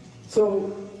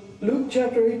 So, Luke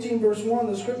chapter 18, verse 1,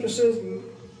 the scripture says,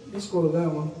 let's go to that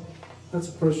one. That's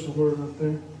a personal word right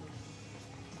there.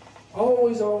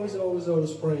 Always, always, always,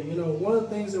 always pray. You know, one of the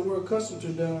things that we're accustomed to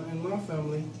down in my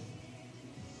family,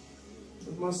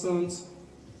 with my sons,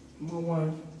 my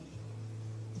wife,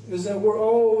 is that we're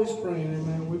always praying,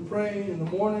 amen. We pray in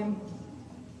the morning,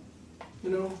 you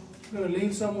know, we're going to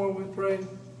leave somewhere, we pray.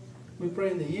 We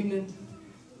pray in the evening.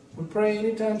 We pray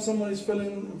anytime somebody's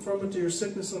feeling infirmity or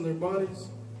sickness on their bodies.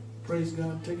 Praise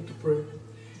God, take it to prayer.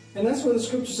 And that's what the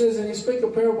scripture says, and He spake a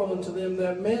parable unto them,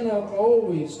 that men ought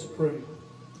always to pray.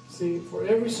 See, for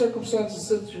every circumstance and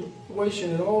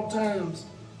situation at all times,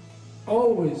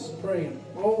 always praying,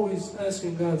 always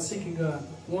asking God, seeking God,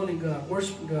 wanting God,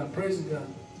 worshiping God, praising God.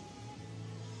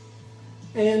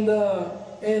 And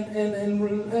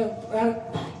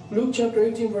Luke chapter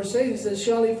 18, verse 8, He says,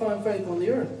 shall he find faith on the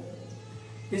earth?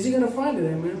 Is he going to find it,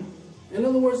 amen? In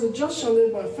other words, the just shall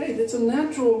live by faith. It's a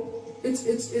natural,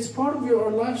 it's part of your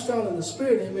lifestyle in the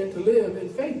spirit, amen, to live in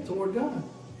faith toward God.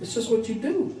 It's just what you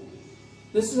do.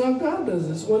 This is how God does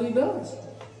it. It's what He does.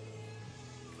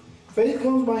 Faith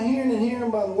comes by hearing, and hearing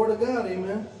by the Word of God,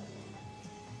 amen?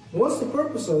 What's the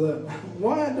purpose of that?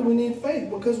 Why do we need faith?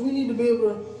 Because we need to be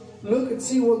able to look and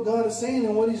see what God is saying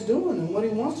and what He's doing and what He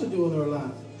wants to do in our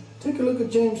lives. Take a look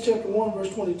at James chapter 1,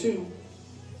 verse 22.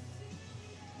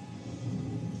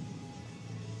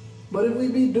 But if we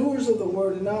be doers of the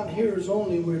word and not hearers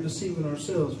only, we are deceiving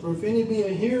ourselves. For if any be a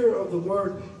hearer of the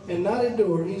word and not a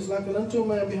doer, he is like unto a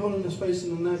man beholding his face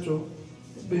in the natural,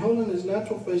 beholding his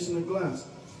natural face in a glass.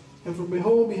 And for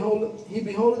behold, he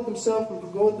beholdeth himself,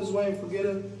 and goeth his way, and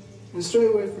forgetteth, and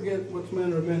straightway forget what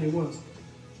manner of man he was.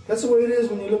 That's the way it is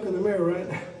when you look in the mirror,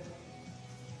 right?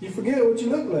 You forget what you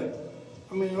look like.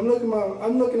 I mean,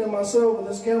 I'm looking at myself in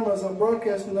this camera as I'm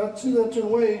broadcasting. As soon as I turn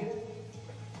away,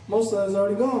 most of that is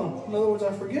already gone. In other words,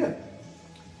 I forget.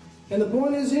 And the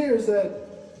point is here is that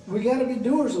we got to be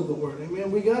doers of the word.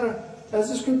 Amen. We got to, as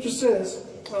the scripture says,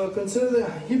 consider the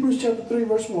Hebrews chapter 3,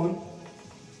 verse 1.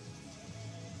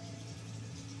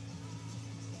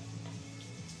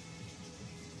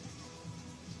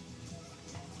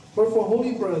 Wherefore,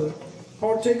 holy brethren,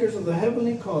 partakers of the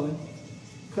heavenly calling,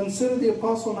 consider the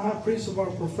apostle and high priest of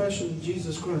our profession,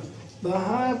 Jesus Christ, the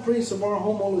high priest of our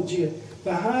homologia,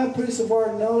 the high priest of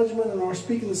our acknowledgement and our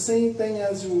speaking the same thing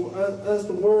as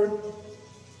the word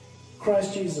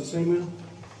Christ Jesus, amen.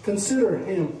 Consider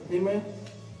Him, amen,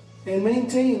 and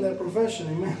maintain that profession,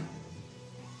 amen.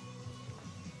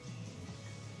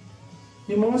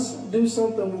 You must do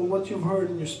something with what you've heard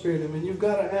in your spirit, amen. You've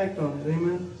got to act on it,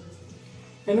 amen.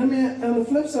 And on the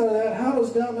flip side of that, how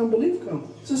does doubt and unbelief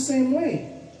come? It's the same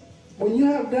way. When you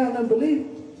have doubt and unbelief,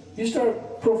 you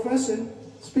start professing,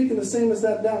 speaking the same as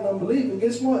that doubt and unbelief, and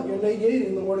guess what? You're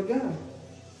negating the Word of God.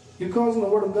 You're causing the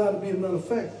Word of God to be of none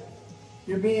effect.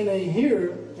 You're being a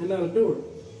hearer and not a doer.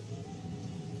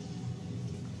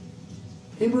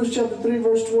 Hebrews chapter 3,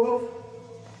 verse 12.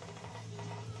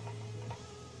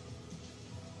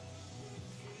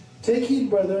 Take heed,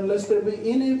 brethren, lest there be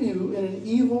any of you in an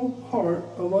evil heart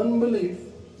of unbelief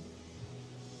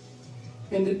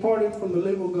and departing from the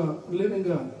living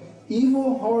God.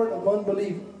 Evil heart of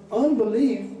unbelief.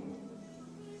 Unbelief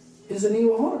is an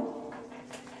evil heart.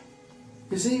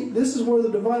 You see, this is where the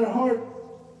divided heart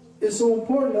is so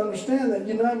important to understand. That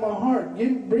unite my heart,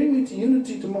 bring me to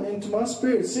unity into my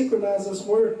spirit, synchronize us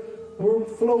where we're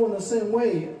flowing the same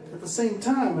way at the same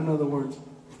time, in other words,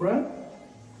 right?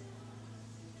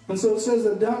 And so it says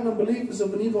that doubt and unbelief is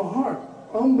of an evil heart.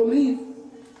 Unbelief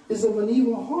is of an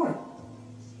evil heart.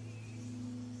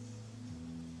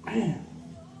 Man.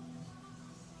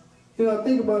 You know, I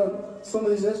think about some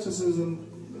of these instances and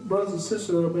brothers and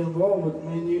sisters that have been involved with,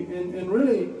 man, and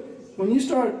really, when you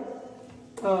start,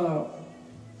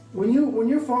 when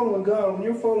you're following God, when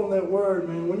you're following that word,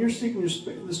 man, when you're seeking the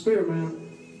Spirit,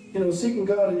 man, you know, seeking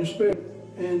God in your spirit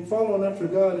and following after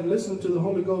God and listening to the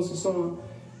Holy Ghost and so on,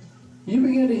 you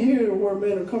begin to hear where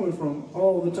men are coming from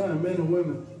all the time, men and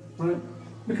women, right?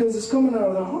 Because it's coming out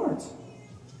of their hearts,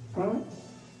 right?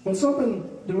 When something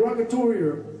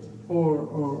derogatory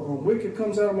or wicked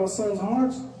comes out of my son's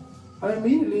hearts, I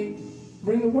immediately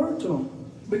bring the word to them,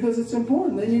 because it's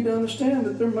important. They need to understand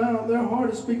that their heart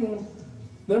is speaking,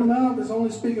 their mouth is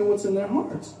only speaking what's in their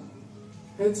hearts.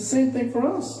 And it's the same thing for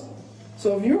us.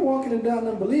 So if you're walking in doubt and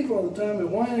unbelief all the time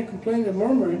and whining, complaining, and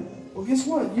murmuring, well, guess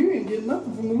what? You ain't getting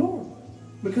nothing from the Lord,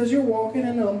 because you're walking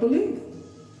in unbelief.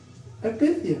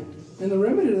 Apithia. And the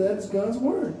remedy to that is God's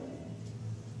word.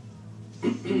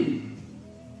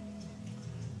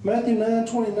 Matthew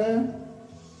 9:29.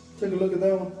 Take a look at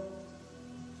that one.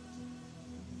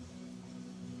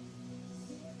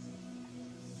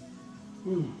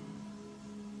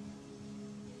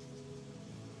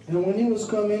 And when he was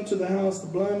come into the house, the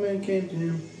blind man came to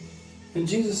him. And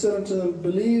Jesus said unto them,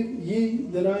 believe ye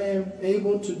that I am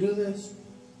able to do this?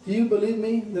 Do you believe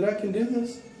me that I can do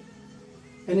this?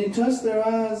 And he touched their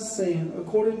eyes, saying,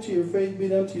 according to your faith be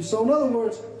it unto you. So in other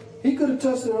words, he could have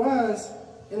touched their eyes,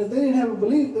 and if they didn't have a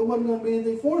belief, there wasn't going to be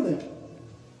anything for them.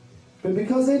 But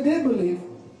because they did believe,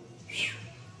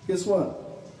 guess what?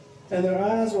 And their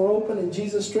eyes were open, and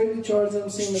Jesus straightly charged them,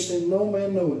 seeing that they no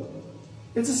man know it.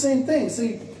 It's the same thing.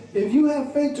 See, if you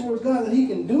have faith toward God that he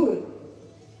can do it,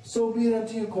 so be it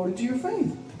unto you according to your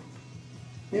faith.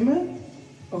 Amen?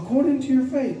 According to your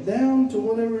faith, down to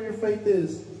whatever your faith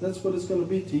is, that's what it's going to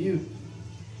be to you.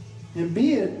 And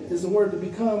be it is the word to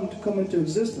become, to come into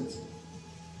existence.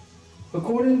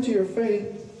 According to your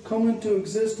faith, come into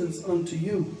existence unto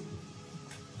you.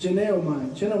 Genomai.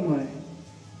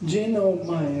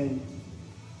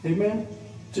 Amen?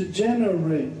 To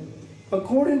generate.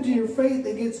 According to your faith,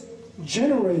 it gets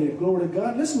generated. Glory to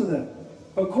God. Listen to that.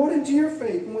 According to your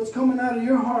faith and what's coming out of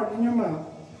your heart and your mouth,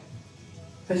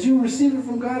 as you receive it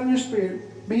from God in your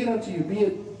spirit, be it unto you. Be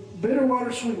it bitter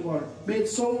water, sweet water. Be it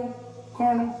soul,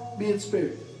 carnal, be it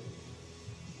spirit.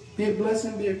 Be it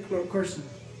blessing, be it cursing.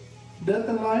 Death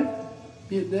and life,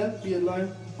 be it death, be it life,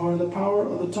 are in the power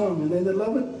of the tongue. And they that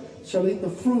love it shall eat the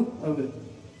fruit of it.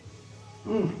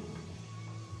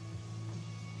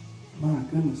 My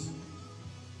goodness.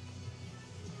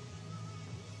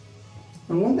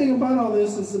 And one thing about all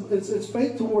this is it's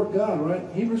faith toward God, right?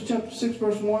 Hebrews chapter 6,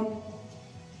 verse 1.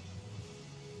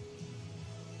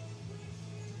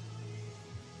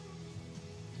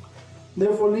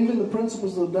 Therefore, leaving the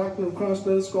principles of the doctrine of Christ,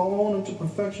 let us go on into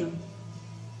perfection,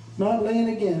 not laying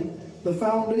again the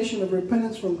foundation of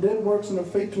repentance from dead works and of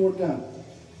faith toward God.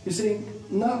 You see,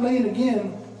 not laying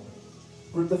again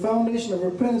the foundation of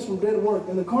repentance from dead work.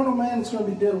 In the carnal man, it's going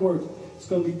to be dead work. It's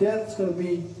going to be death. It's going to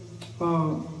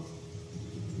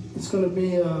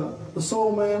be the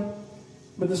soul man.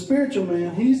 But the spiritual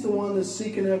man, he's the one that's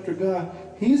seeking after God.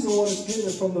 He's the one that's getting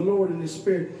it from the Lord in his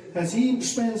spirit. As he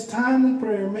spends time in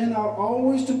prayer, men ought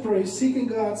always to pray, seeking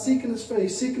God, seeking his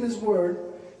face, seeking his word,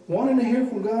 wanting to hear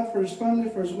from God for his family,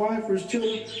 for his wife, for his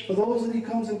children, for those that he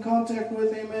comes in contact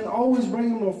with, amen. Always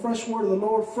bring him a fresh word of the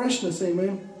Lord, freshness,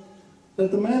 amen.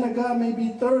 That the man of God may be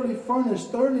thoroughly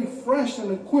furnished, thoroughly fresh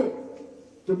and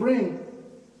equipped to bring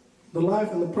the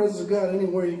life and the presence of God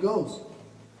anywhere he goes.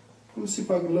 Let me see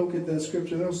if I can locate that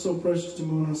scripture. That was so precious to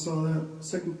me when I saw that.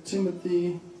 2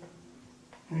 Timothy.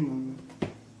 Hang on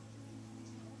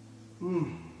a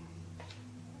minute.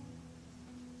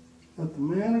 That the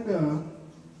man of God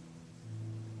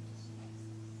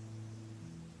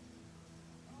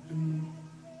be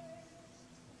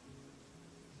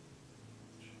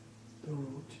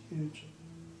thorough, teach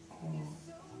all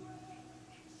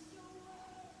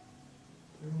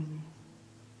thoroughly.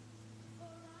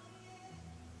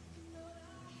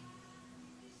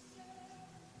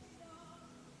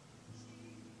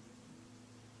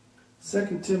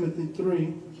 2 Timothy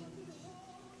 3.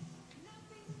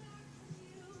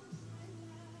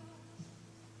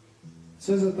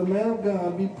 Says that the man of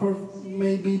God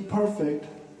may be perfect,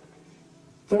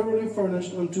 thoroughly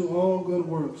furnished unto all good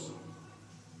works.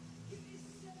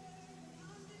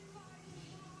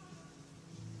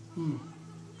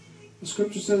 The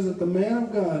scripture says that the man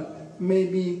of God may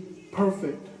be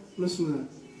perfect. Listen to that.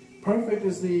 Perfect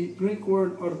is the Greek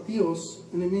word artios,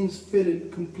 and it means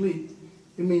fitted, complete.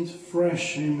 It means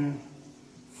fresh, amen.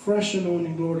 Fresh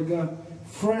anointing, glory to God.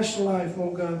 Fresh life,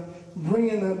 oh God.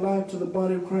 Bringing that life to the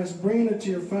body of Christ. Bringing it to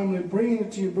your family. Bringing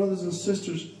it to your brothers and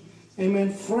sisters.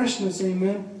 Amen. Freshness,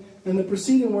 amen. And the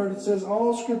preceding word, it says,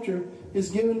 all scripture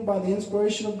is given by the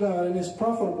inspiration of God and is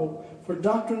profitable for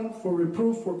doctrine, for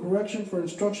reproof, for correction, for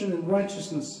instruction in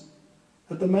righteousness.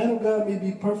 That the man of God may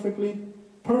be perfect,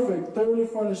 thoroughly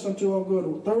furnished unto all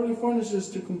good. Thoroughly furnished is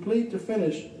to complete, to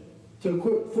finish, to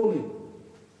equip fully.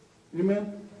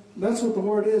 Amen. That's what the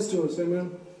word is to us.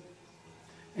 Amen.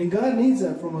 And God needs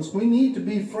that from us. We need to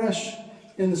be fresh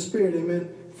in the spirit. Amen.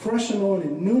 Fresh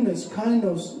anointing. Newness.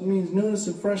 Kainos means newness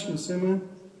and freshness. Amen.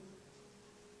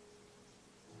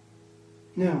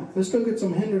 Now, let's look at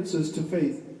some hindrances to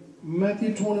faith.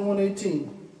 Matthew 21:18.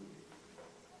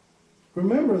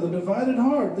 Remember the divided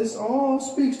heart. This all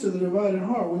speaks to the divided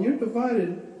heart. When you're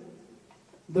divided,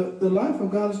 the life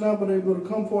of God is not able to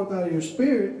come forth out of your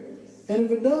spirit. And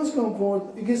if it does come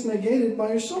forth, it gets negated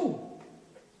by your soul.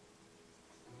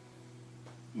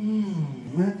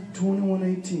 Matthew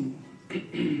 21:18.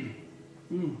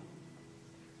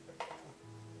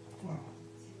 Wow.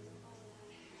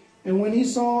 And when he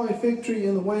saw a fig tree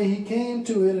in the way, he came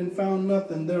to it and found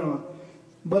nothing thereon,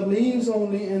 but leaves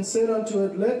only, and said unto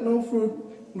it, let no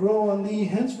fruit grow on thee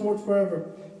henceforth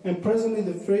forever. And presently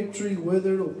the fig tree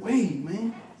withered away,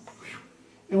 man.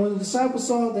 And when the disciples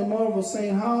saw it, they marveled,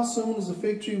 saying, how soon is the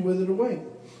fig tree withered away?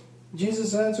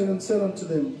 Jesus answered and said unto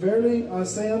them, verily I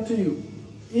say unto you,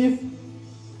 if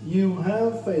you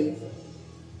have faith,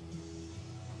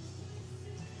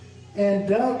 and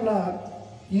doubt not,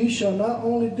 you shall not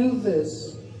only do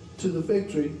this to the fig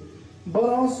tree, but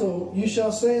also you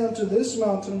shall say unto this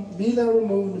mountain, be thou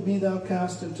removed, and be thou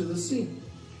cast into the sea.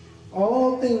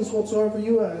 All things whatsoever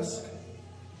you ask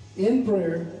in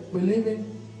prayer, believing,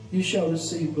 you shall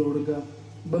receive, glory to God.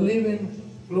 Believing,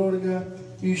 glory to God,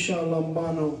 you shall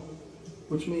lambano,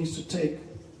 which means to take,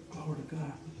 glory to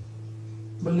God.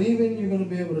 Believing, you're going to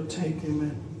be able to take,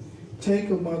 amen. Take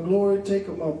of my glory, take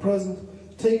of my presence,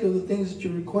 take of the things that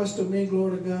you request of me,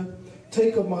 glory to God.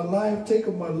 Take of my life, take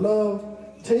of my love,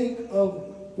 take of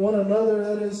one another,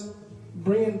 that is,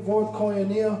 bringing forth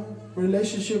koinonia,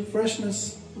 relationship,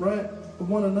 freshness, right, of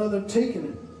one another, taking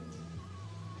it.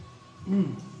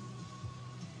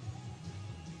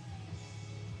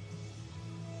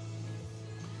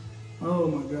 Oh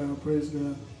my God, praise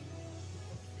God.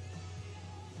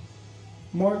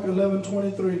 Mark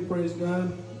 11:23, praise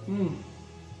God.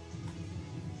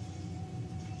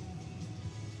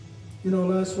 You know,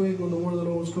 last week when the word of the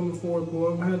Lord was coming forth,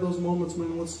 boy, I've had those moments,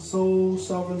 man, what's so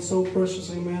sovereign, so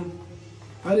precious, amen.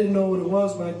 I didn't know what it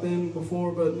was back then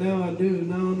before, but now I do.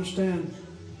 Now I understand,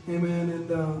 amen.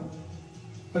 And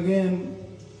again,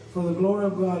 for the glory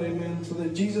of God, amen, so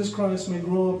that Jesus Christ may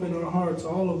grow up in our hearts,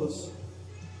 all of us.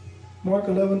 Mark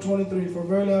 11:23, for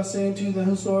verily I say unto you that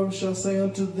whosoever shall say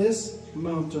unto this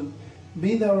mountain,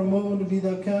 be thou removed, and be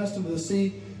thou cast into the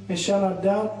sea, and shall not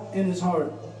doubt in his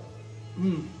heart.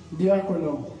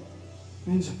 Diakono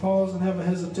means to pause and have a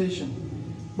hesitation.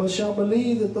 But shall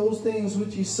believe that those things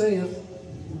which he saith,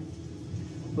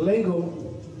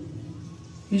 lego,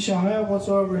 he shall have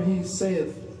whatsoever he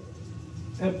saith.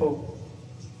 Epo.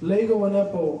 Lego and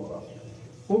epo.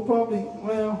 We'll probably,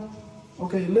 well,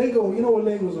 okay, Lego, you know what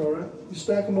Legos are, right? You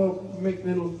stack them up, make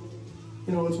little,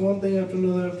 you know, it's one thing after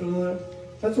another after another.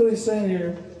 That's what he's saying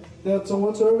here. That so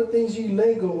whatsoever things ye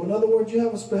Lego, in other words, you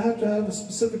have to have a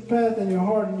specific path in your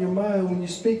heart and your mind when you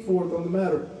speak forth on the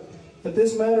matter. That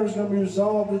this matter is going to be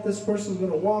resolved, that this person is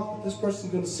going to walk, that this person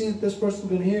is going to see, that this person is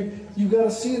going to hear. You've got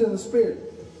to see it in the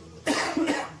spirit.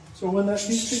 So when that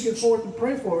you speak it forth and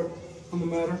pray for it on the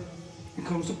matter, it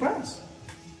comes to pass.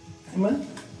 Amen?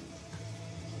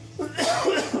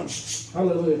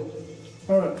 Hallelujah.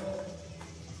 All right.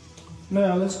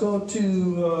 Now let's go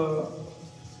to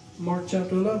Mark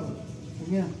chapter 11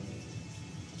 again.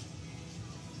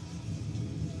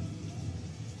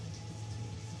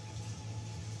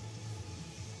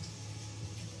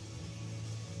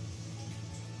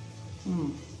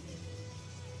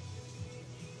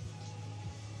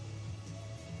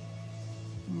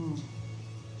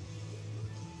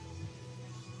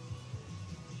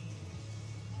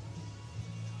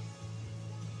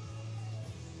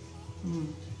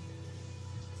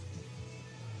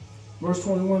 Verse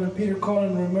 21, and Peter calling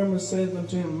in remembrance saith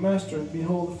unto him, Master,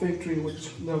 behold the fig tree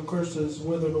which thou cursed is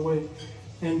withered away.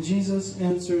 And Jesus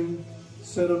answering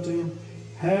said unto him,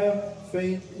 Have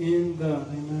faith in God.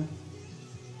 Amen.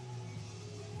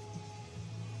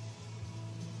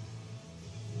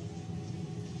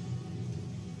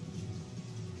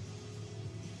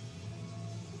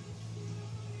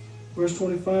 Verse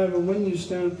 25, and when you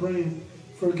stand praying,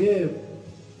 forgive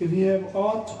if you have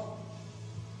aught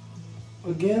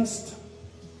against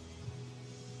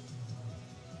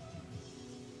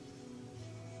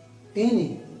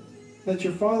any, that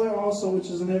your Father also which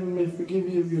is in heaven may forgive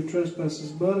you of your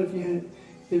trespasses. But if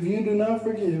you do not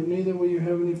forgive, neither will your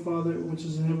heavenly Father which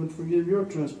is in heaven forgive your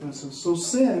trespasses. So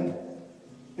sin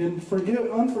and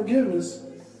unforgiveness,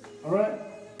 all right,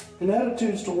 and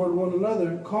attitudes toward one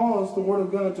another cause the Word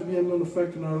of God to be of no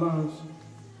effect in our lives.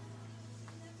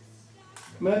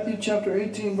 Matthew chapter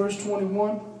 18, verse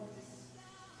 21.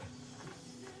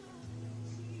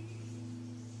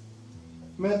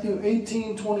 Matthew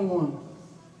 18, 21.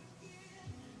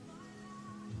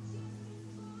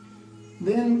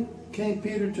 Then came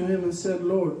Peter to him and said,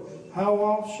 Lord, how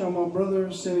oft shall my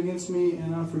brother sin against me,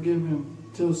 and I forgive him?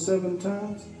 Till 7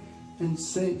 times? And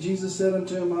Jesus said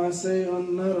unto him, I say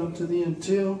not unto thee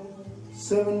until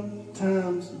 7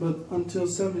 times, but until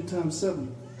 70 times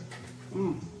 7.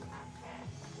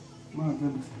 My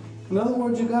goodness. In other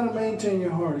words, you got to maintain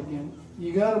your heart again.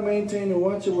 You got to maintain and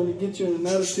watch it when you get you in an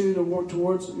attitude of work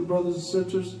towards your brothers and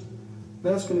sisters.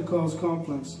 That's going to cause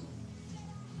conflicts.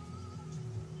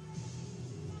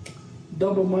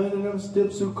 Double-mindedness,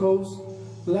 dipsukos,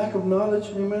 lack of knowledge,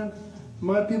 amen.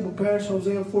 My people perish,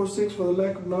 Hosea 4:6, for the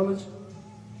lack of knowledge.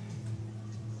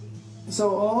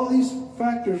 So all these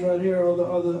factors right here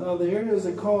are the areas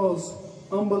that cause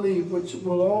unbelief, which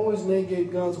will always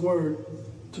negate God's word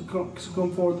to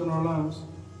come forth in our lives.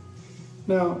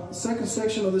 Now, second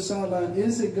section of this outline,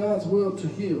 is it God's will to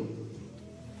heal?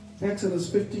 Exodus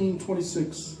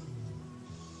 15:26.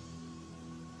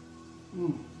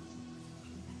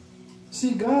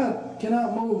 See, God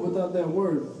cannot move without that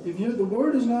word. If the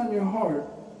word is not in your heart,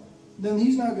 then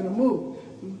He's not going to move.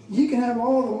 He can have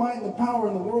all the might and the power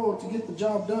in the world to get the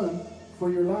job done for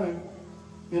your life,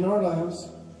 in our lives.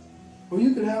 Or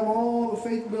you could have all the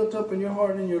faith built up in your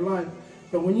heart and in your life.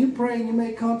 But when you pray and you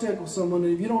make contact with someone,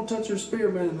 and if you don't touch your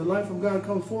spirit, man, and the life of God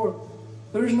comes forth,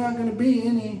 there's not going to be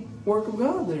any work of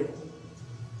God there.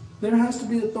 There has to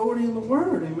be authority in the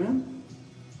word, amen.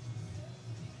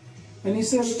 And He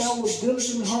said, if thou wilt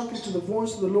diligently hearken to the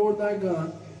voice of the Lord thy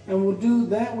God, and will do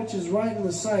that which is right in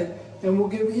the sight, and will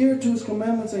give ear to His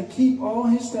commandments, and keep all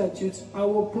His statutes, I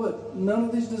will put none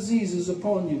of these diseases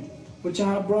upon you, which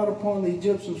I have brought upon the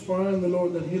Egyptians, for I am the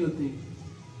Lord that healeth thee.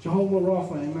 Jehovah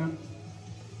Rapha, amen.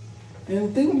 And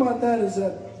the thing about that is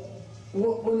that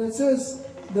when it says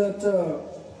that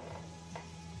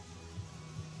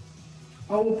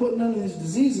I will put none of these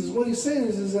diseases, what He's saying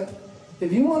is that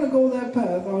if you want to go that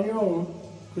path on your own,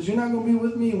 because you're not going to be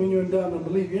with me when you're in doubt and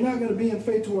unbelief. You're not going to be in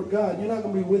faith toward God. You're not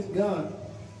going to be with God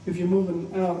if you're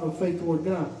moving out of faith toward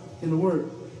God in the Word.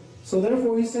 So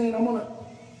therefore He's saying,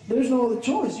 there's no other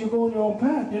choice. You're going your own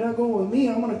path. You're not going with me.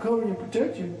 I'm going to cover you and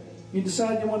protect you. You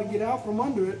decide you want to get out from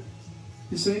under it.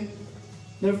 You see?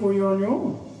 Therefore you're on your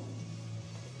own.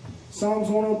 Psalms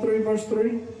 103 verse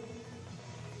 3.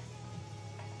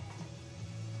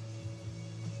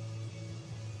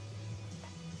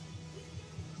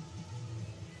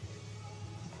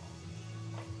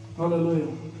 Hallelujah.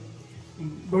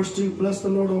 Verse 2, bless the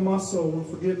Lord, O my soul, and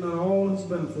forget not all His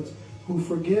benefits, who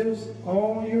forgives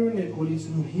all your iniquities,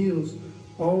 and who heals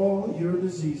all your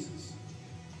diseases.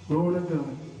 Glory to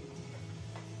God.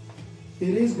 It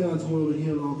is God's will to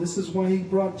heal all. This is why He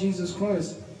brought Jesus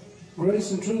Christ.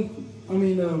 Grace and truth.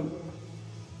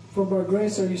 For by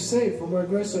grace are you saved. For by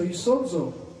grace are you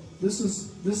sozo. This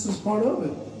is part of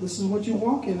it. This is what you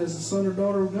walk in as a son or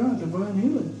daughter of God, divine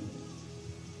healing.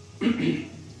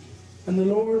 And the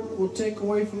Lord will take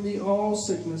away from thee all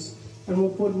sickness, and will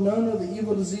put none of the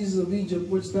evil diseases of Egypt,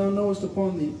 which thou knowest,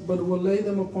 upon thee, but will lay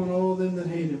them upon all them that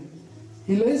hate Him.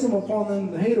 He lays them upon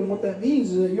them that hate Him. What that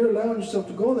means is that you're allowing yourself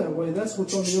to go that way. That's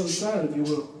what's on the other side, if you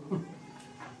will.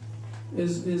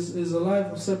 is a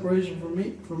life of separation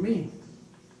from me.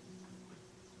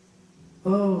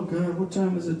 Oh God, what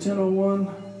time is it?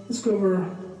 10:01. Let's go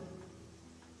over.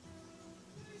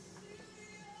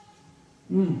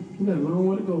 We got a long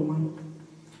way to go, man.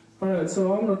 All right,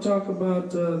 so I'm going to talk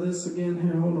about this again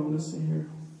here. Hold on, let's see here.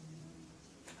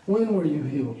 When were you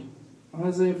healed?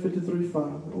 Isaiah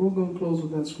 53:5. We're going to close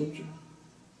with that scripture.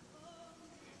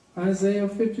 Isaiah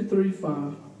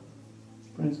 53:5.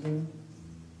 Praise God.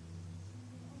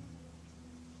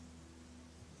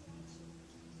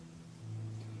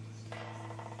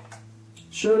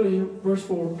 Surely, verse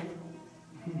 4.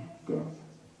 God.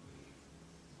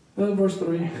 Verse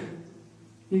 3.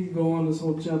 You can go on this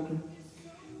whole chapter.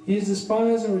 He is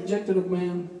despised and rejected of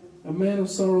man, a man of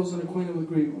sorrows and acquainted with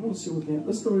grief. I want to see what that.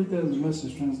 Let's go read that in the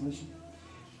Message translation.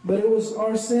 But it was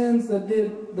our sins that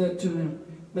did that to him.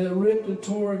 that ripped and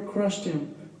tore and crushed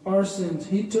him, our sins.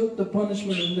 He took the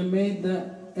punishment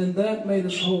and that made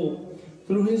us whole.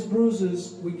 Through his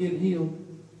bruises we get healed.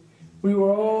 We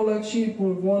were all like sheep who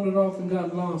have wandered off and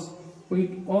got lost.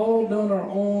 We've all done our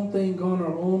own thing, gone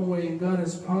our own way, and God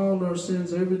has piled our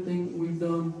sins, everything we've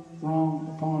done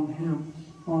wrong on him.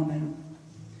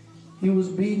 He was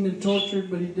beaten and tortured,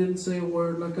 but he didn't say a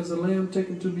word. Like as a lamb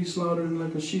taken to be slaughtered and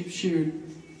like a sheep sheared,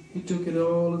 he took it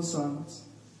all in silence.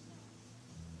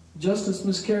 Justice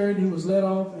miscarried, he was let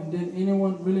off, and did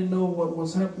anyone really know what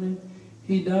was happening?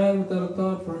 He died without a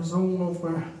thought for his own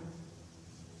welfare.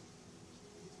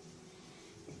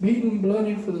 Beaten,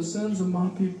 bloody for the sins of my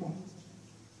people.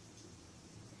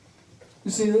 You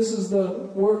see, this is the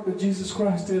work that Jesus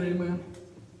Christ did, amen.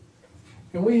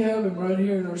 And we have him right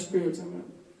here in our spirits, amen.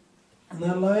 And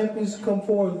that life needs to come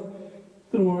forth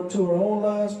to our own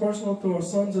lives, personal, to our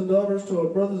sons and daughters, to our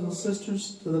brothers and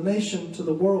sisters, to the nation, to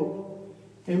the world.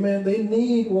 Amen. They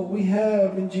need what we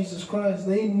have in Jesus Christ.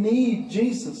 They need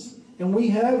Jesus. And we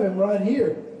have him right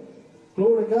here.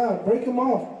 Glory to God. Break him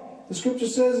off. The scripture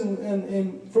says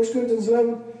in 1 Corinthians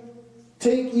 11,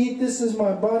 take, eat, this is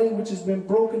my body which has been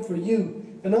broken for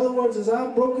you. In other words, as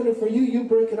I've broken it for you, you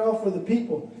break it off for the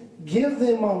people. Give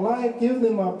them my life, give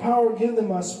them my power, give them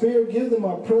my spirit, give them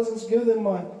my presence, give them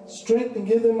my strength, and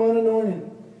give them my anointing.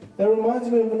 That reminds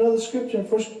me of another scripture in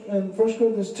 1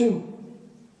 Corinthians 2.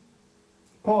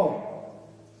 Paul.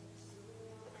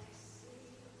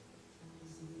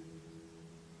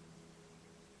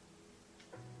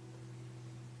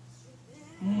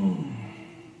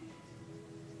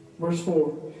 Verse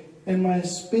 4. And my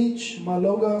speech, my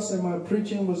logos, and my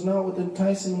preaching was not with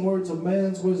enticing words of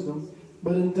man's wisdom,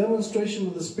 but in demonstration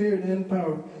of the Spirit and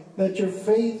power, that your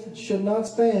faith should not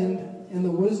stand in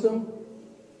the wisdom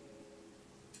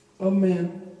of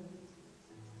men,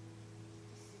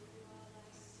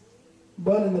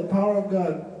 but in the power of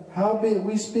God. Howbeit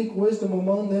we speak wisdom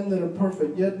among them that are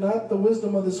perfect, yet not the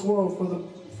wisdom of this world,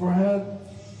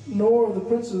 nor of the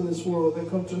princes of this world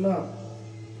that come to naught.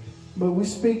 But we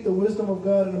speak the wisdom of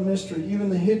God in a mystery, even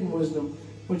the hidden wisdom,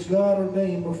 which God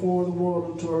ordained before the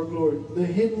world unto our glory. The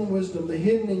hidden wisdom, the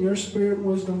hidden in your spirit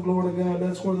wisdom, glory to God,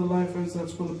 that's where the life is,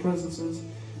 that's where the presence is.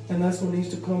 And that's what needs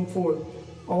to come forth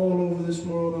all over this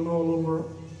world and all over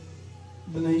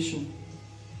the nation.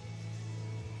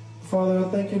 Father, I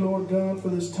thank you, Lord God, for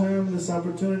this time, this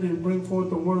opportunity to bring forth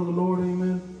the word of the Lord,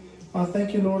 amen. I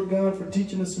thank you, Lord God, for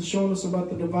teaching us and showing us about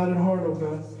the divided heart, oh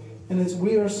God. And as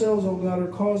we ourselves, oh God, are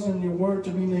causing your word to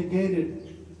be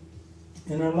negated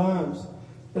in our lives,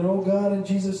 that, oh God, in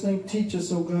Jesus' name, teach us,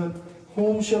 oh God.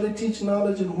 Whom shall he teach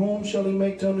knowledge, and whom shall he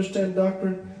make to understand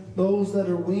doctrine? Those that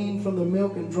are weaned from the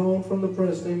milk and drawn from the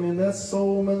breast. Amen. That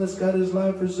soul, man, that's got his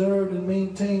life reserved and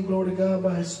maintained, glory to God,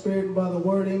 by his spirit and by the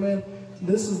word. Amen.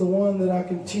 This is the one that I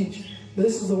can teach.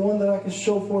 This is the one that I can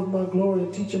show forth my glory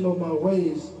and teach him of my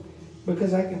ways,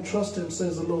 because I can trust him,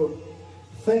 says the Lord.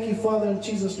 Thank you, Father, in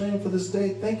Jesus' name for this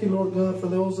day. Thank you, Lord God, for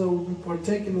those that will be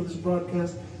partaking of this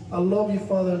broadcast. I love you,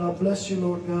 Father, and I bless you,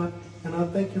 Lord God. And I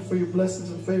thank you for your blessings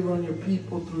and favor on your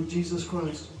people through Jesus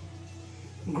Christ.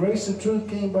 Grace and truth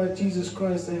came by Jesus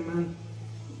Christ, amen.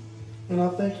 And I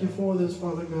thank you for this,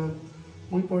 Father God.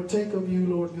 We partake of you,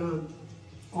 Lord God,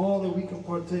 all that we can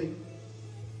partake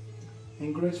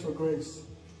in grace for grace.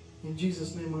 In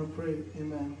Jesus' name I pray,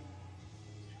 amen.